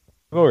 Yeah, of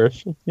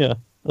course. Yeah.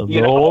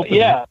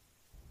 Yeah.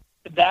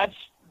 That's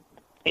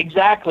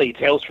exactly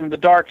Tales from the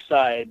Dark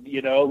Side.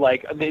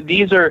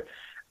 These are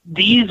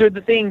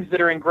the things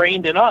that are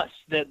ingrained in us.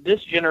 That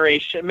this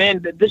generation,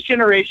 man,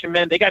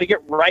 they got to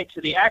get right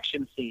to the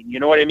action scene. You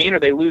know what I mean? Or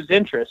they lose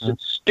interest.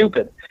 It's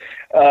stupid.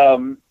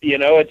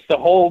 It's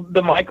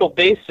the Michael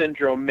Bay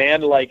syndrome,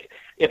 man. Like,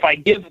 if I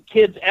give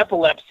kids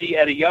epilepsy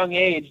at a young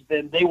age,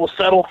 then they will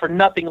settle for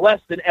nothing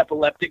less than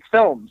epileptic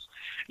films.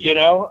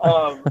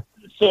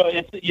 So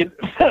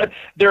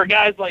there are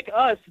guys like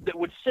us that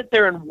would sit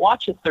there and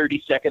watch a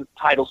 30-second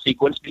title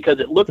sequence because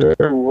it looked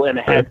cool and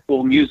it had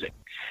cool music,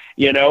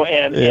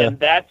 and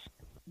that's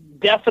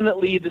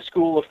definitely the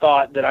school of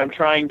thought that I'm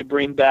trying to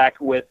bring back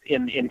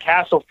in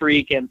Castle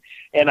Freak, and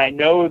I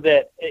know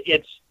that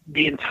it's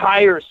the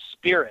entire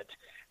spirit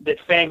that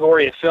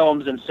Fangoria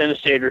Films and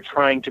Cinestate are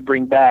trying to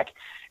bring back.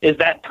 Is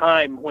that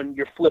time when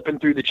you're flipping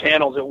through the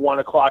channels at 1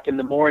 o'clock in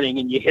the morning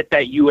and you hit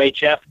that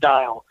UHF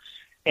dial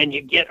and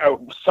you get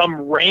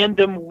some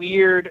random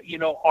weird,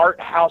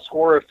 art house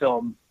horror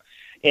film.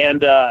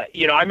 And, I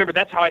remember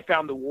that's how I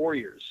found The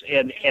Warriors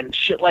and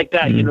shit like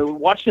that.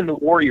 Watching The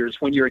Warriors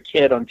when you're a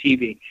kid on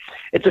TV,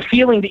 it's a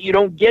feeling that you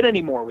don't get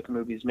anymore with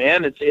movies,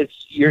 man.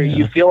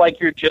 You feel like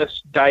you're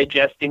just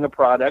digesting a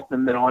product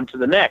and then on to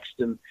the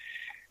next. And,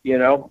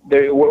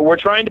 we're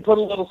trying to put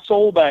a little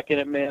soul back in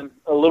it, man.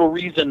 A little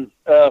reason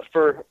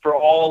for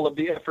all of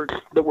the efforts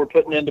that we're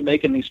putting into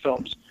making these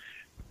films.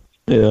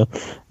 Yeah,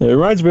 it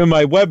reminds me of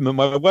my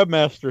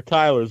webmaster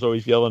Tyler's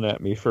always yelling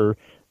at me for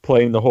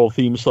playing the whole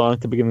theme song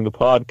at the beginning of the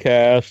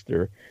podcast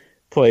or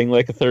playing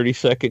like a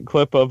 30-second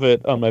clip of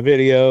it on my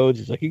videos.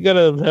 He's like, you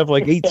gotta have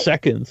like 8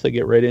 seconds to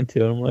get right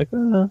into it. I'm like,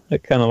 I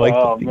kind of like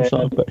the theme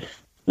song,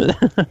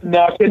 but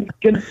now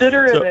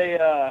consider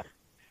it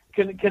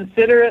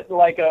consider it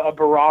like a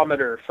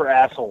barometer for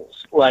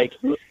assholes. Like,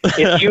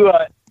 if you,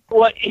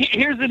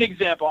 here's an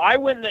example.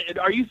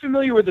 Are you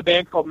familiar with a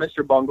band called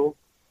Mr. Bungle?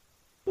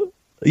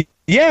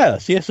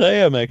 Yes, I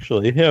am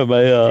actually. Yeah,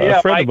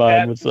 a friend of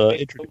mine was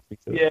introduced me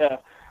to it. Yeah,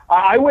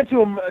 I went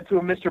to a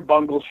Mr.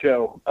 Bungle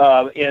show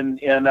in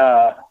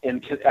I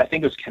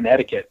think it was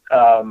Connecticut,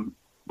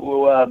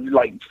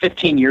 like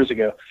 15 years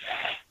ago,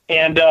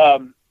 and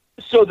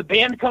so the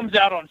band comes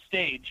out on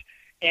stage.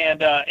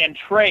 And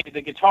Trey,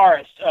 the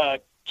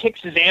guitarist,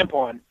 kicks his amp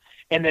on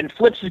and then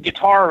flips his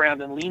guitar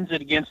around and leans it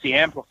against the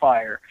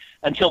amplifier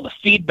until the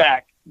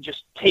feedback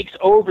just takes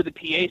over the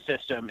PA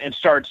system and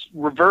starts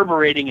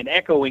reverberating and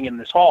echoing in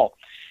this hall.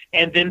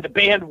 And then the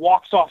band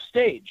walks off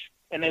stage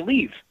and they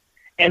leave.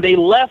 And they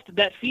left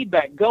that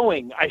feedback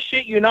going, I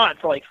shit you not,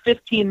 for like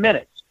 15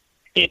 minutes.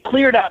 It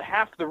cleared out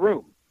half the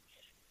room.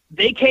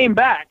 They came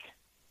back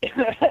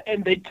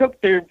and they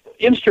took their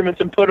instruments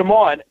and put them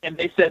on, and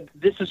they said,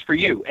 this is for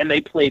you, and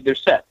they played their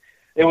set.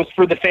 It was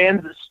for the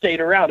fans that stayed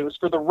around. It was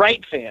for the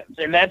right fans,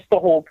 and that's the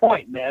whole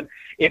point, man.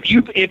 If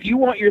you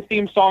want your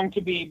theme song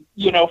to be,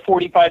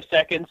 45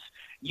 seconds,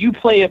 you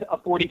play a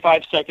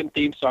 45-second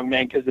theme song,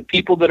 man, because the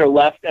people that are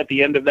left at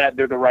the end of that,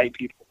 they're the right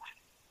people.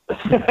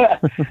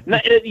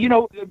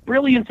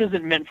 Brilliance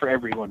isn't meant for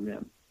everyone,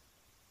 man.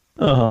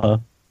 Uh-huh.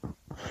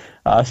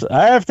 So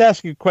I have to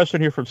ask you a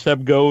question here from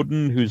Seb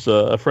Godin, who's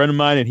a friend of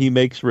mine, and he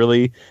makes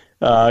really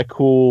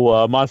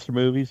cool monster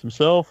movies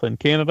himself in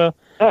Canada.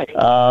 Nice.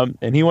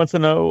 And he wants to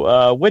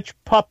know which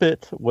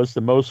puppet was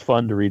the most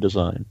fun to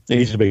redesign. And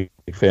he's a big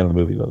fan of the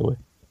movie, by the way.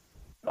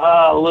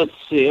 Let's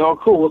see. Oh,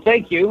 cool. Well,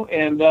 thank you.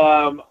 And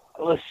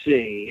let's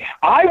see.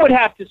 I would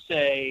have to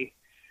say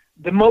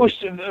the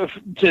most,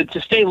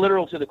 to stay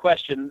literal to the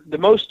question, the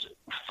most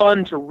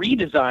fun to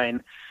redesign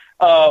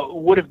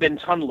would have been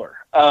Tunneler.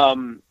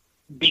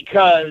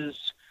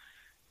 Because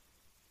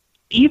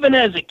even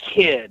as a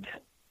kid,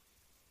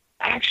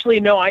 actually,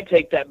 no, I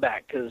take that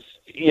back because,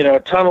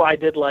 I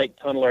did like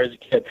Tunneler as a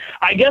kid.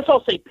 I guess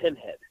I'll say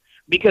Pinhead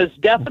because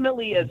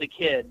definitely as a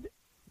kid,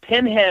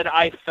 Pinhead,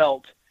 I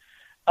felt,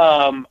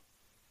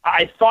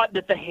 I thought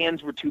that the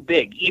hands were too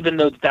big, even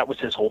though that was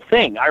his whole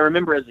thing. I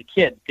remember as a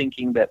kid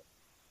thinking that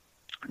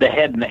the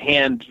head and the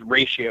hand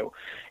ratio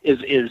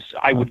is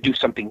I would do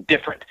something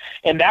different.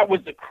 And that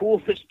was the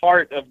coolest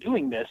part of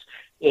doing this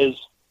is,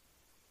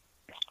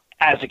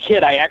 as a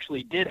kid, I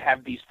actually did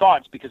have these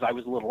thoughts because I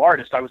was a little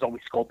artist. I was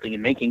always sculpting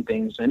and making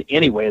things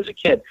anyway as a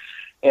kid.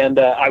 And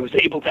I was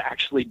able to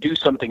actually do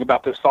something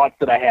about those thoughts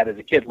that I had as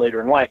a kid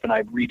later in life. And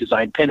I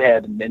redesigned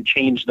Pinhead and then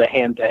changed the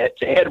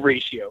hand-to-head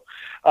ratio.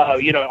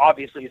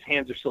 Obviously his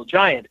hands are still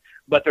giant,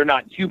 but they're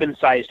not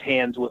human-sized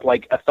hands with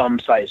like a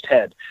thumb-sized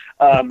head.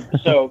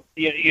 So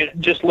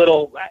just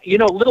little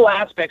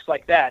aspects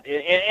like that.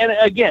 And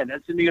again,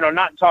 that's,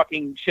 not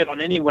talking shit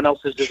on anyone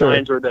else's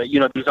designs or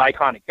these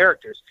iconic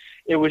characters.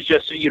 It was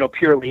just,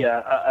 purely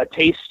a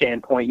taste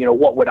standpoint.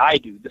 What would I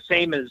do? The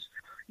same as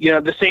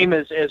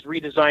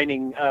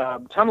redesigning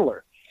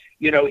Tunneler.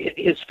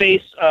 his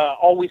face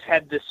always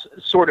had this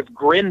sort of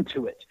grin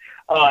to it,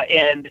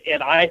 and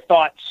I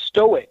thought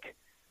stoic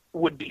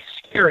would be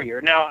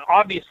scarier. Now,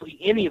 obviously,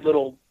 any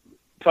little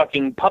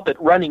fucking puppet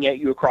running at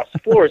you across the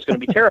floor is going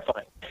to be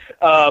terrifying.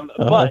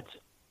 But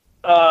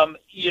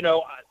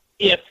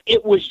if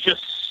it was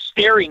just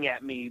staring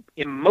at me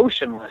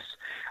emotionless,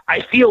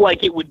 I feel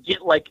like it would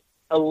get like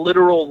a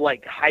literal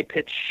like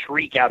high-pitched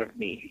shriek out of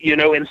me,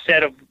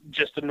 instead of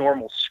just a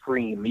normal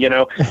scream.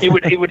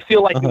 It would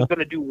feel like it was going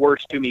to do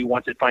worse to me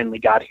once it finally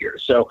got here.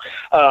 So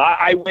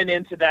I went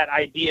into that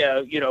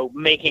idea,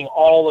 making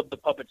all of the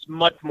puppets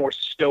much more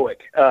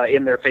stoic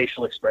in their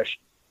facial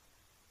expression.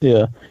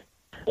 Yeah.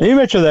 And you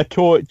mentioned that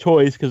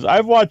toys, because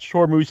I've watched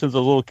horror movies since I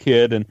was a little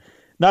kid, and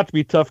not to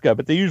be a tough guy,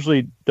 but they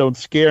usually don't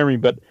scare me.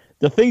 But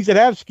the things that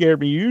have scared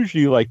me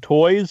usually like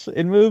toys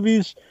in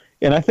movies.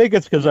 And I think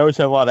it's because I always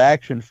have a lot of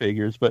action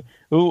figures. But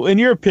in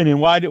your opinion,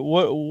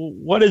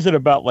 what is it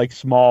about like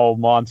small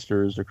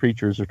monsters or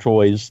creatures or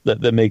toys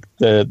that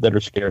are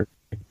scary?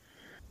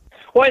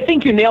 Well, I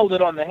think you nailed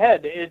it on the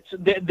head.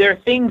 They're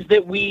things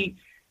that we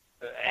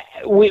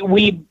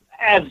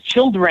as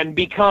children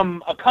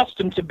become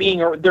accustomed to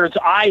being, or there's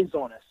eyes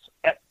on us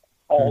at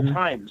all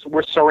times.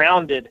 We're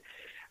surrounded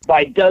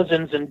by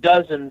dozens and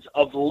dozens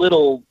of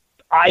little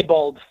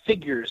eyeballed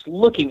figures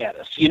looking at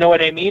us. You know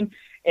what I mean?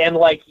 And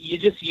like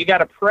you got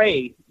to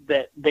pray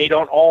that they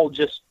don't all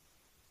just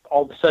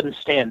all of a sudden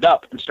stand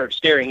up and start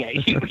staring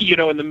at you,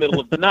 in the middle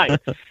of the night.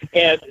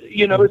 And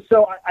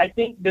so I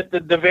think that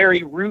the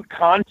very root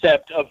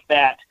concept of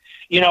that,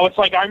 it's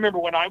like I remember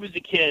when I was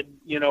a kid,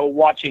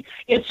 watching.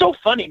 It's so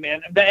funny,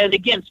 man. And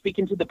again,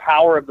 speaking to the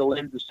power of the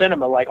lens of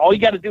cinema, like all you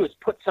got to do is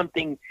put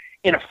something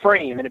in a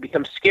frame and it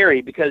becomes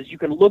scary because you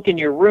can look in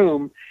your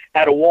room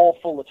at a wall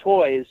full of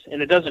toys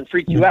and it doesn't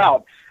freak you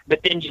out.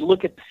 But then you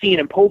look at the scene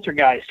in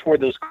Poltergeist where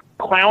those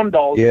clown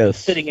dolls are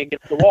sitting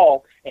against the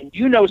wall, and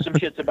some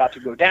shit's about to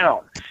go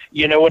down.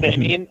 You know what I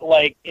mean?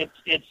 Like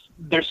it's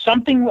there's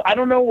something, I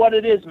don't know what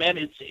it is,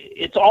 man.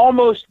 It's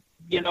almost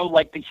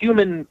like the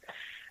human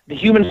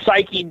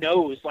psyche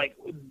knows like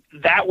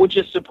that which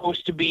is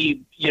supposed to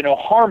be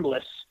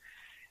harmless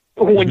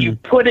when you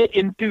put it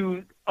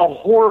into a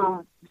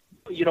horror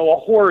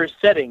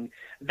setting.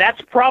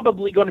 That's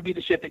probably going to be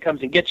the shit that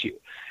comes and gets you.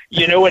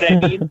 You know what I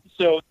mean?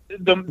 So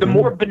the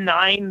more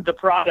benign the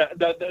product,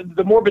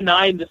 the more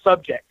benign the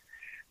subject,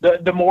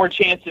 the more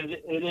chances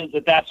it is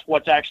that that's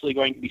what's actually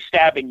going to be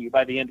stabbing you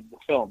by the end of the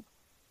film.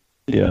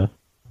 Yeah.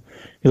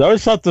 Because I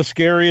always thought the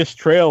scariest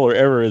trailer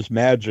ever is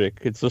Magic.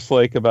 It's just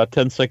like about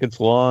 10 seconds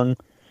long.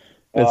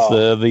 It's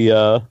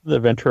the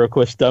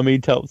ventriloquist dummy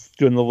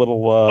doing the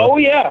little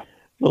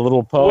the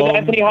little poem. With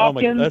Anthony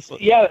Hopkins.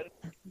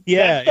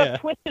 That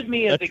stuff twisted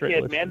me as a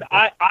kid, man.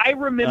 I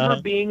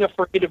remember being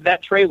afraid of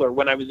that trailer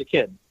when I was a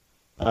kid.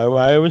 I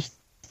was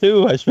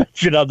too. I mentioned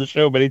it on the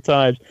show many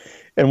times,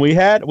 and we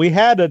had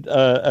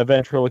a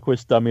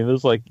ventriloquist dummy. There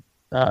was like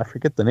I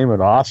forget the name of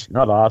it,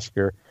 not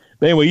Oscar.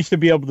 But anyway, we used to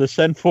be able to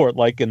send for it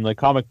like in the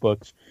comic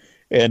books.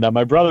 And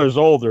my brother is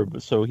older,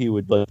 so he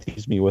would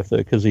tease me with it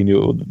because he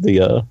knew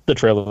the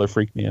trailer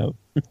freaked me out.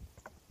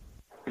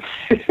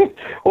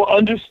 Well,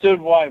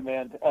 understood why,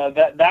 man.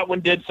 That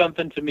one did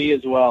something to me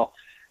as well.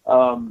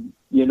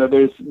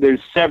 There's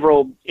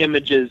several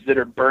images that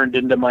are burned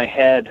into my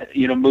head,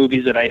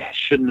 movies that I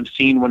shouldn't have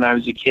seen when I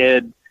was a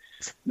kid.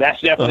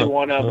 That's definitely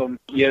one of them.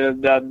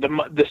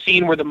 The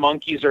scene where the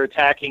monkeys are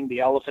attacking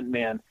the Elephant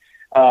Man.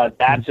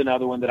 That's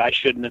another one that I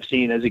shouldn't have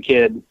seen as a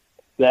kid.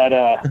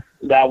 That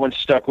one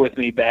stuck with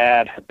me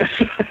bad.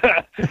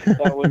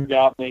 That one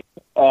got me.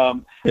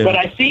 But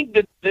I think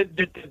that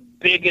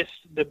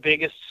the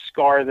biggest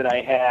scar that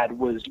I had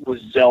was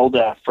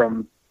Zelda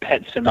from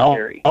Pet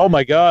Sematary. Oh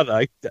my God!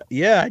 I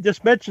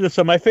just mentioned this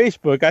on my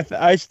Facebook.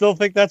 I still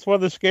think that's one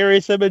of the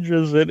scariest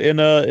images in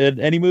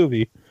any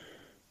movie.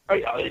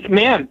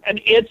 Man,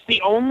 and it's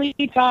the only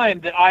time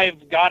that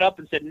I've got up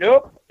and said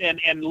nope,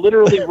 and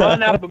literally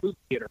run out of a movie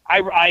theater.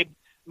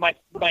 My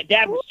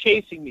dad was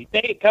chasing me.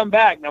 Hey, come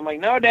back! And I'm like,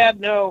 no, Dad,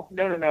 no.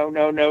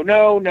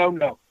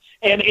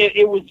 And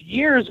it was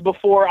years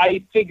before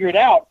I figured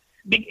out.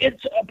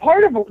 It's a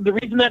part of the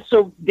reason that's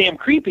so damn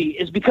creepy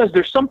is because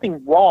there's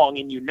something wrong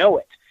and you know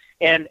it.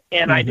 And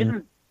I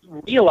didn't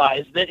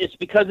realize that it's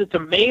because it's a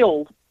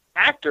male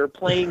actor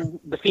playing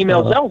the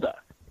female Zelda.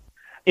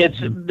 It's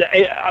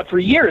for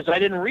years I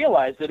didn't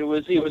realize that it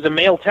was a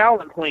male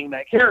talent playing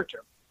that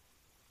character.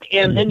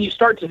 And then you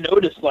start to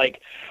notice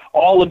like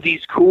all of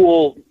these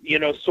cool,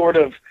 sort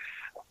of,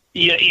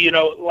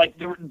 like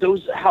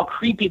those how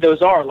creepy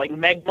those are, like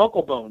Meg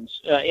Mucklebones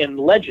in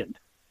Legend.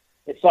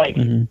 It's like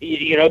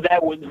that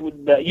was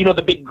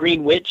the big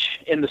green witch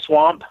in the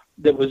swamp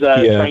that was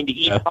trying to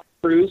eat Tom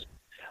Cruise.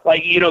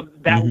 Like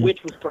that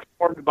witch was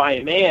performed by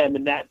a man,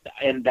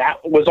 and that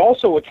was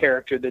also a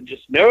character that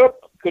just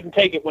couldn't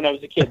take it when I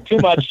was a kid. Too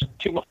much.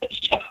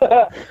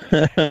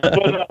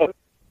 But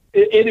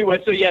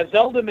anyway, so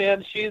Zelda,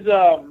 man, she's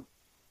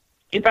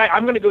in fact,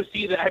 I'm going to go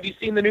see that. Have you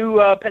seen the new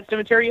Pet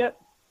Sematary yet?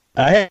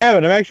 I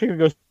haven't. I'm actually going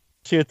to go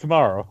see it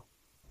tomorrow.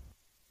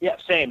 Yeah,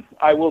 same.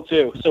 I will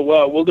too. So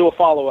we'll do a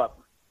follow-up,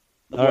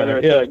 whether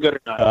it's good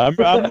or not.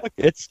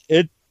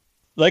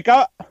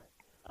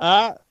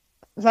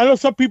 I know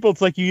some people,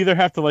 it's like you either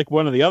have to like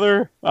one or the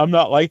other. I'm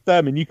not like that.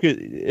 I mean,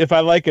 if I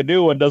like a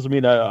new one, doesn't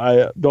mean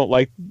I don't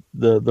like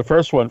the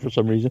first one for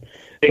some reason.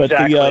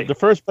 Exactly. But the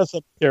first Pet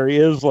Sematary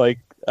is like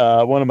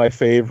one of my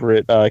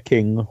favorite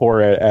King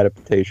horror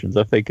adaptations.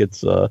 I think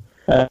it's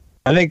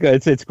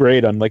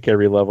great on like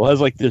every level. It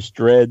has like this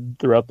dread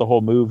throughout the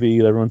whole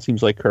movie. Everyone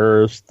seems like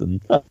cursed,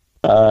 and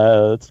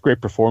it's great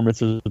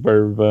performances by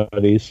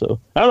everybody. So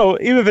I don't know,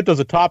 even if it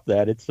doesn't top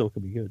that, it still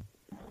could be good.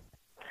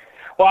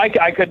 Well,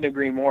 I couldn't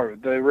agree more.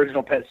 The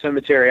original Pet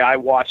Sematary, I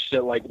watched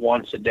it like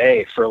once a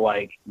day for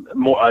like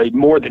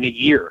more than a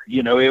year.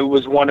 You know, it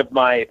was one of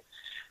my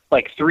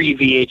like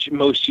 3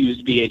 most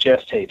used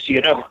VHS tapes. You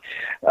know,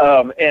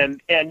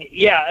 and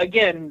yeah,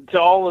 again,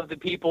 to all of the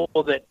people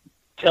that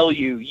tell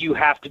you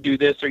have to do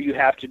this or you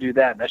have to do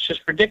that, that's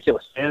just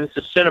ridiculous. And it's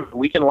a cinema.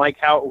 We can like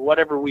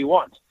whatever we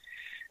want.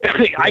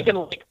 I can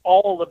like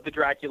all of the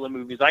Dracula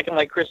movies. I can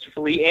like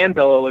Christopher Lee and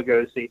Bela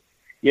Lugosi.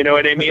 You know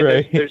what I mean?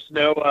 Right. There's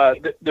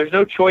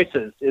no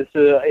choices.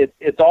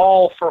 It's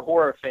all for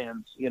horror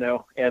fans, you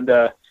know. And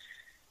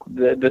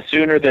the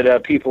sooner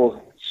that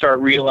people start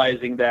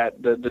realizing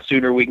that, the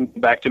sooner we can get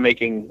back to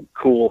making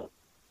cool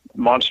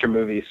monster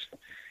movies.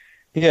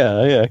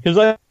 Yeah, because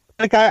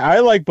I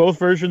like both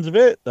versions of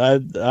it.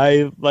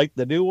 I like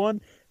the new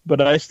one,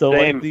 but I still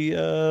like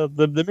the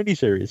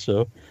miniseries.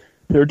 So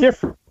they're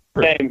different.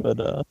 Same.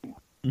 But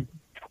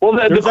well,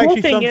 the there's cool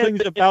actually thing some is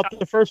things about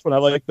the first one I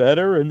like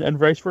better, and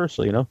vice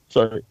versa. You know,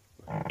 sorry.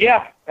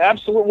 Yeah,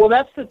 absolutely. Well,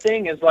 that's the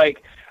thing is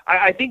like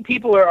I think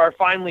people are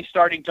finally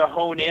starting to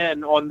hone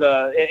in on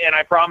and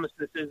I promise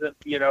this isn't,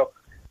 you know,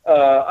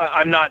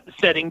 I'm not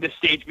setting the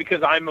stage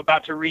because I'm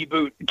about to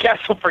reboot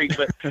Castle Freak,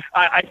 but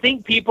I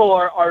think people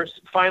are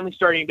finally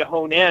starting to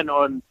hone in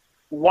on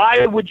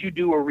why would you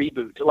do a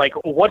reboot? Like,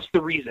 what's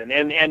the reason?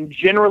 And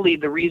generally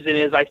the reason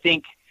is, I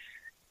think,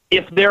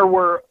 if there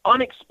were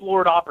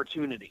unexplored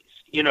opportunities,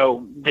 you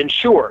know, then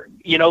sure,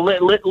 you know,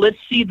 let's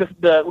see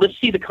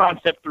the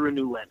concept through a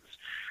new lens.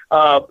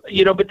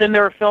 You know, but then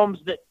there are films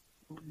that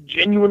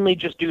genuinely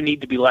just do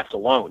need to be left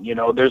alone. You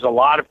know, there's a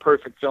lot of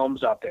perfect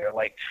films out there.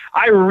 Like,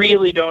 I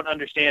really don't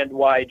understand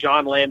why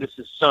John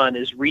Landis's son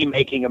is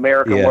remaking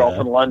American Werewolf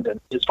in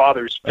London, his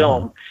father's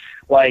film.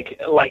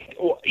 Like,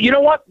 you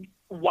know what?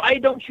 Why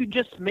don't you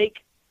just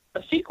make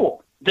a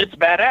sequel that's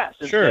badass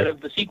instead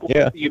of the sequel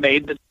you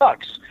made that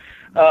sucks?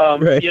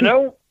 Right. You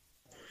know,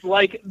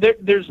 like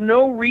there's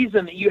no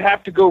reason that you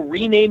have to go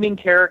renaming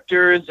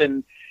characters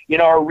and, you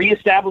know, or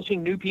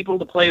reestablishing new people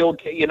to play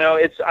old, you know,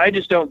 I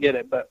just don't get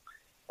it. But,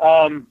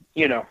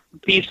 you know,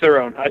 to each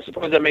their own. I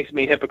suppose that makes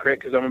me a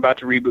hypocrite because I'm about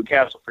to reboot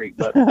Castle Freak,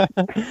 but.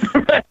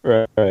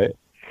 Right.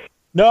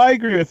 No, I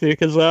agree with you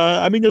because,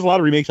 I mean, there's a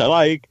lot of remakes I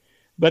like,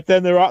 but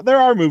then there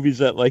are movies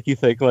that, like, you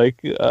think, like,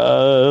 you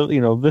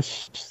know,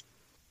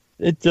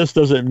 it just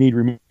doesn't need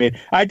remake.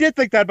 I did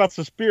think that about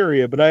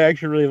Suspiria, but I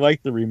actually really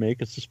liked the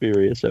remake of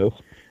Suspiria. So,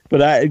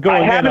 but I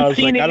haven't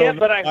seen it yet,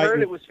 but I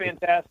heard it was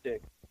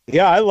fantastic.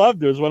 Yeah, I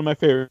loved it. It was one of my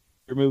favorite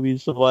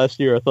movies of last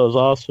year. I thought it was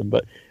awesome.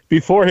 But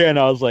beforehand,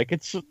 I was like,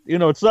 it's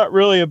not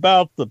really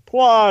about the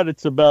plot.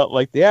 It's about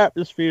like the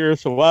atmosphere.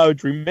 So why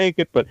would you remake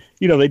it? But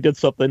you know, they did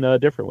something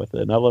different with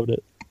it, and I loved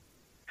it.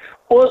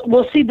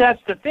 Well, see,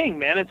 that's the thing,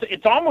 man.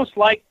 It's almost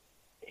like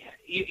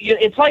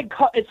it's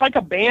like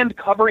a band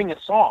covering a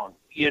song.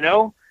 You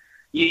know,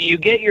 you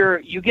get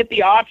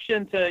the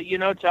option to, you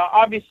know, to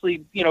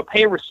obviously, you know,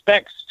 pay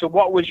respects to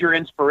what was your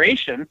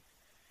inspiration,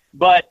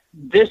 but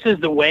this is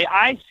the way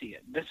I see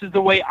it. This is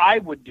the way I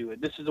would do it.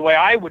 This is the way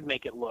I would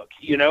make it look.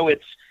 You know,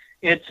 it's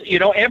you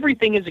know,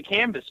 everything is a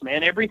canvas,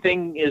 man.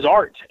 Everything is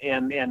art,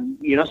 and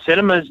you know,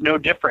 cinema is no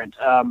different.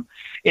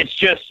 It's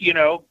just, you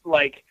know,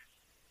 like,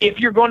 if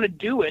you're going to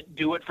do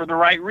it for the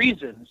right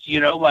reasons. You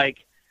know,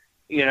 like,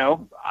 you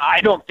know, I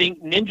don't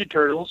think Ninja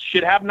Turtles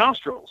should have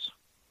nostrils.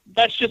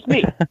 That's just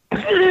me.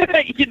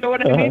 You know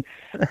what I mean?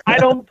 I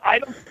don't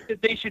think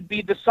that they should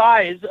be the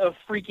size of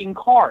freaking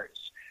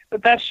cars.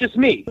 But that's just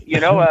me. You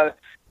know,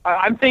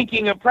 I'm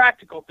thinking of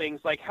practical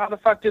things like how the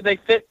fuck do they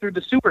fit through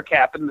the super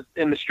cap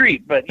in the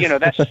street? But you know,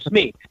 that's just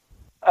me.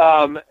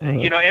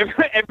 You know,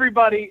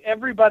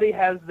 everybody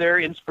has their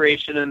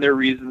inspiration and their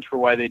reasons for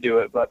why they do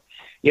it. But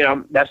you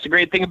know, that's the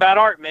great thing about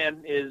art,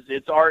 man. Is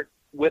it's art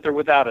with or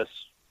without us.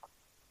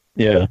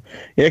 Yeah.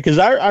 Because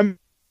I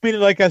mean,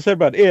 like I said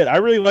about it, I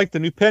really like the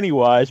new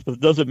Pennywise, but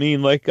it doesn't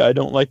mean like I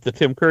don't like the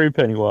Tim Curry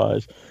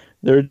Pennywise.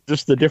 They're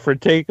just a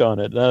different take on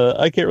it.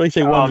 I can't really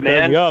say one's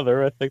better than the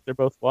other. I think they're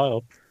both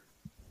wild.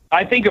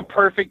 I think a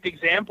perfect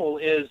example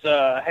is,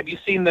 have you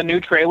seen the new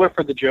trailer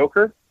for The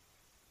Joker?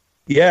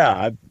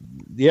 Yeah.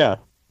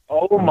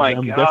 Oh my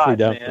God,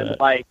 man!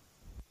 Like,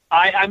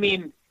 I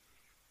mean,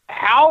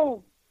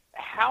 how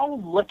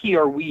lucky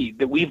are we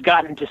that we've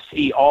gotten to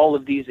see all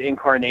of these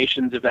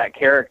incarnations of that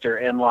character?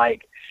 And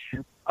like,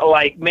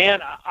 man,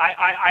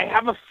 I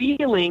have a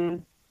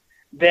feeling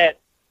that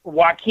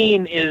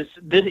Joaquin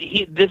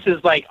this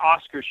is like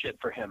Oscar shit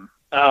for him.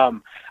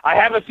 I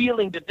have a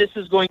feeling that this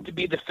is going to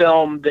be the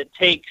film that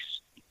takes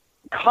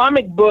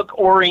comic book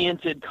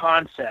oriented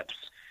concepts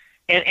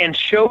and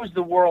shows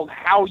the world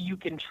how you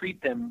can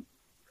treat them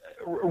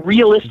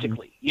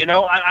realistically. You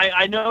know,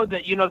 I know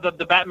that, you know,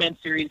 the Batman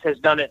series has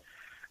done it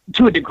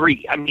to a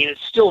degree. I mean,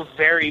 it's still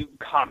very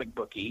comic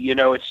booky, you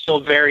know, it's still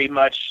very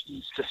much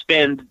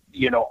suspend,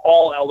 you know,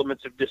 all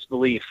elements of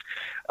disbelief.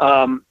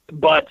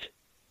 But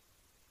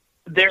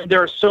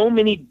there are so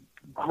many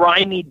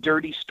grimy,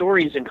 dirty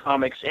stories in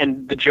comics,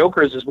 and the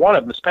Joker's is one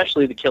of them,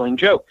 especially the Killing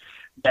Joke,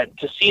 that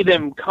to see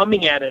them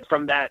coming at it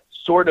from that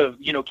sort of,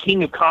 you know,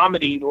 king of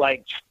comedy,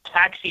 like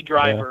Taxi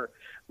Driver,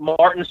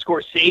 Martin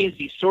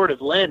Scorsese sort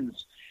of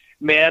lens,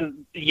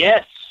 man,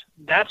 yes,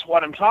 that's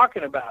what I'm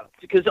talking about.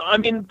 Because, I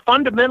mean,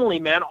 fundamentally,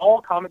 man,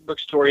 all comic book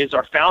stories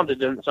are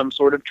founded in some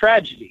sort of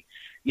tragedy.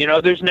 You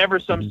know, there's never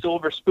some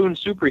silver spoon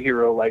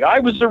superhero like, I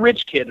was a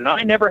rich kid and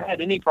I never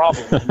had any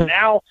problems. And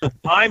now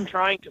I'm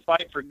trying to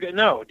fight for good.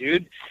 No,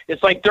 dude.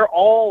 It's like they're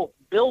all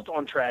built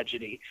on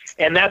tragedy.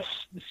 And that's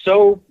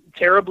so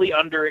terribly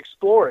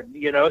underexplored,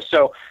 you know?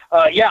 So,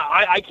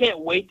 I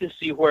can't wait to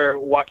see where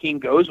Joaquin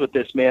goes with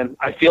this, man.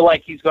 I feel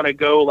like he's going to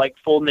go like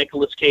full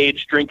Nicolas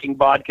Cage drinking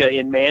vodka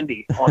in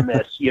Mandy on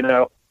this, you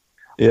know?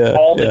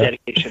 All the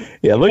dedication.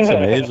 Yeah, it looks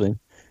amazing.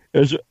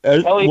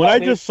 When I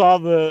just saw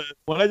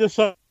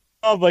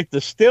like the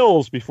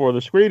stills before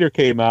the screener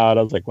came out,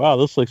 I was like, wow,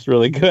 this looks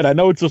really good. I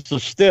know it's just a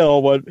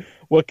still.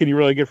 What can you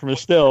really get from a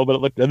still? But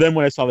it looked, and then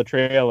when I saw the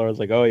trailer, I was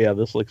like, oh yeah,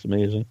 this looks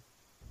amazing.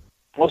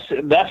 Well,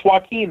 that's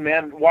Joaquin,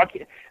 man.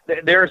 Joaquin,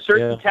 there are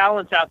certain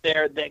talents out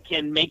there that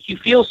can make you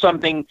feel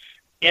something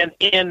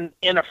in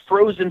a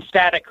frozen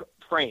static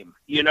frame.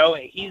 You know,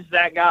 he's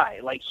that guy.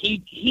 Like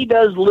he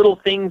does little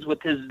things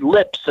with his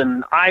lips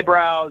and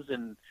eyebrows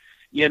and,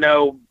 you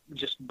know,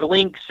 just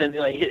blinks, and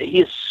like, he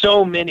has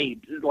so many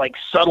like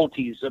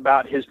subtleties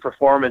about his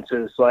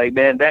performances. Like,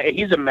 man,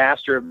 he's a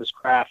master of this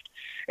craft,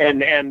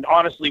 and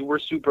honestly, we're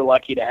super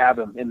lucky to have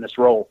him in this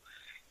role.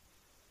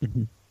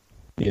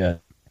 Yeah,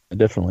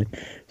 definitely.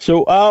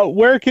 So,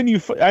 where can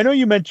you? I know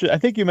you mentioned. I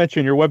think you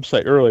mentioned your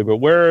website earlier, but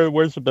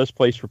where's the best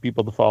place for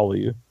people to follow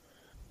you?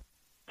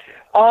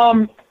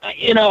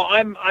 You know,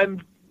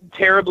 I'm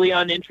terribly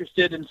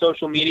uninterested in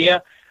social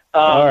media.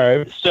 All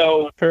right.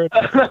 So,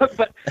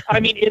 but I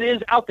mean, it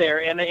is out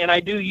there, and I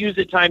do use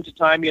it time to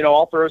time. You know,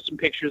 I'll throw some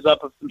pictures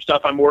up of some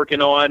stuff I'm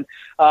working on.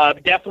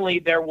 Definitely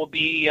there will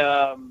be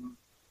some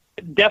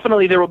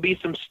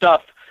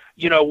stuff.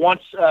 You know,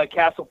 once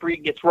Castle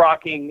Freak gets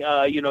rocking,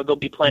 you know, there'll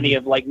be plenty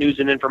of like news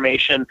and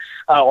information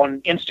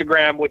on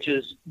Instagram, which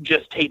is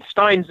just Tate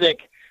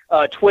Steinsiek.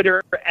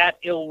 Twitter at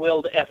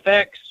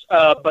IllWilledFX.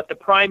 But the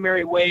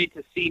primary way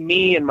to see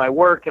me and my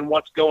work and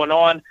what's going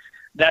on,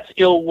 that's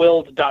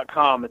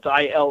illwilled.com. It's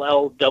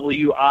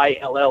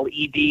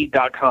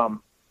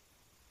ILLWILLED.com.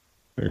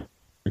 Very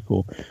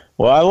cool.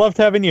 Well, I loved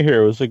having you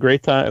here. It was a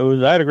great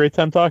time. I had a great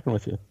time talking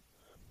with you.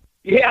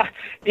 Yeah,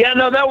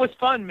 no, that was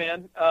fun,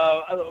 man.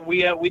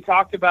 We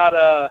talked about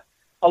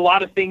a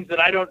lot of things that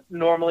I don't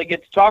normally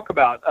get to talk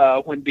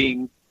about when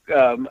being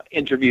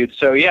interviewed.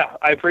 So yeah,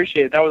 I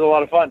appreciate it. That was a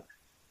lot of fun.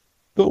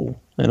 Cool.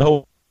 And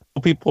hope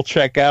people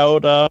check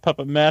out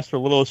Puppet Master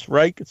Littlest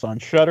Reich. It's on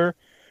Shudder.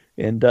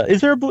 And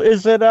is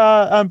it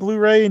on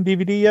Blu-ray and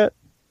DVD yet?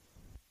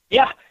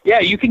 Yeah,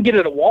 you can get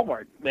it at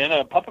Walmart,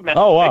 man. Puppet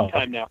Master big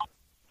time now.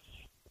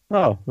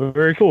 Oh,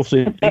 very cool. So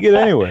you can get it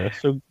anywhere.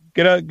 So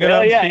get out.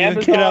 Yeah,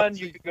 Amazon.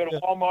 You can go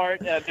to Walmart.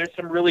 There's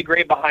some really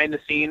great behind the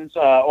scenes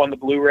on the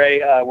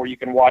Blu-ray where you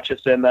can watch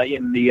us in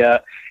the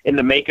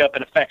makeup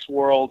and effects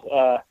world,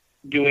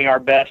 doing our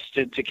best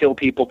to kill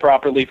people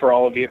properly for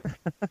all of you.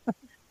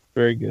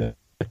 Very good.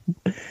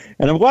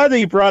 And I'm glad that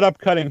you brought up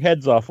cutting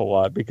heads off a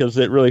lot, because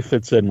it really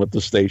fits in with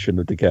the Station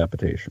of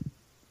Decapitation.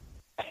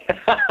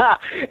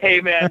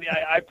 Hey, man,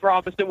 I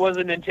promise it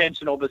wasn't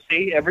intentional, but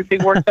see,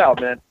 everything worked out,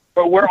 man.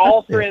 But we're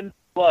all friends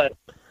blood.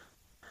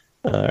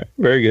 All right,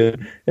 very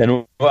good.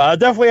 And I'll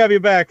definitely have you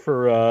back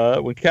for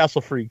when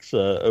Castle Freak's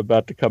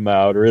about to come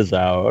out or is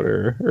out,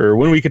 or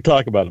when we could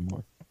talk about it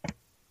more.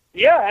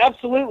 Yeah,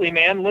 absolutely,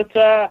 man. Let's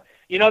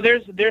you know,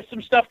 there's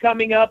some stuff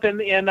coming up,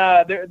 and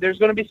there's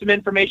going to be some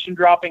information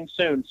dropping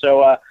soon.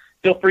 So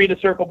feel free to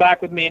circle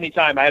back with me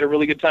anytime. I had a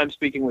really good time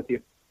speaking with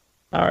you.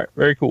 All right,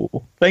 very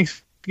cool.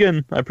 Thanks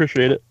again. I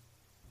appreciate it.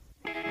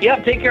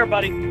 Yeah, take care,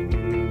 buddy.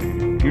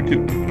 You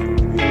too.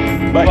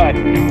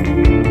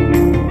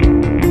 Bye.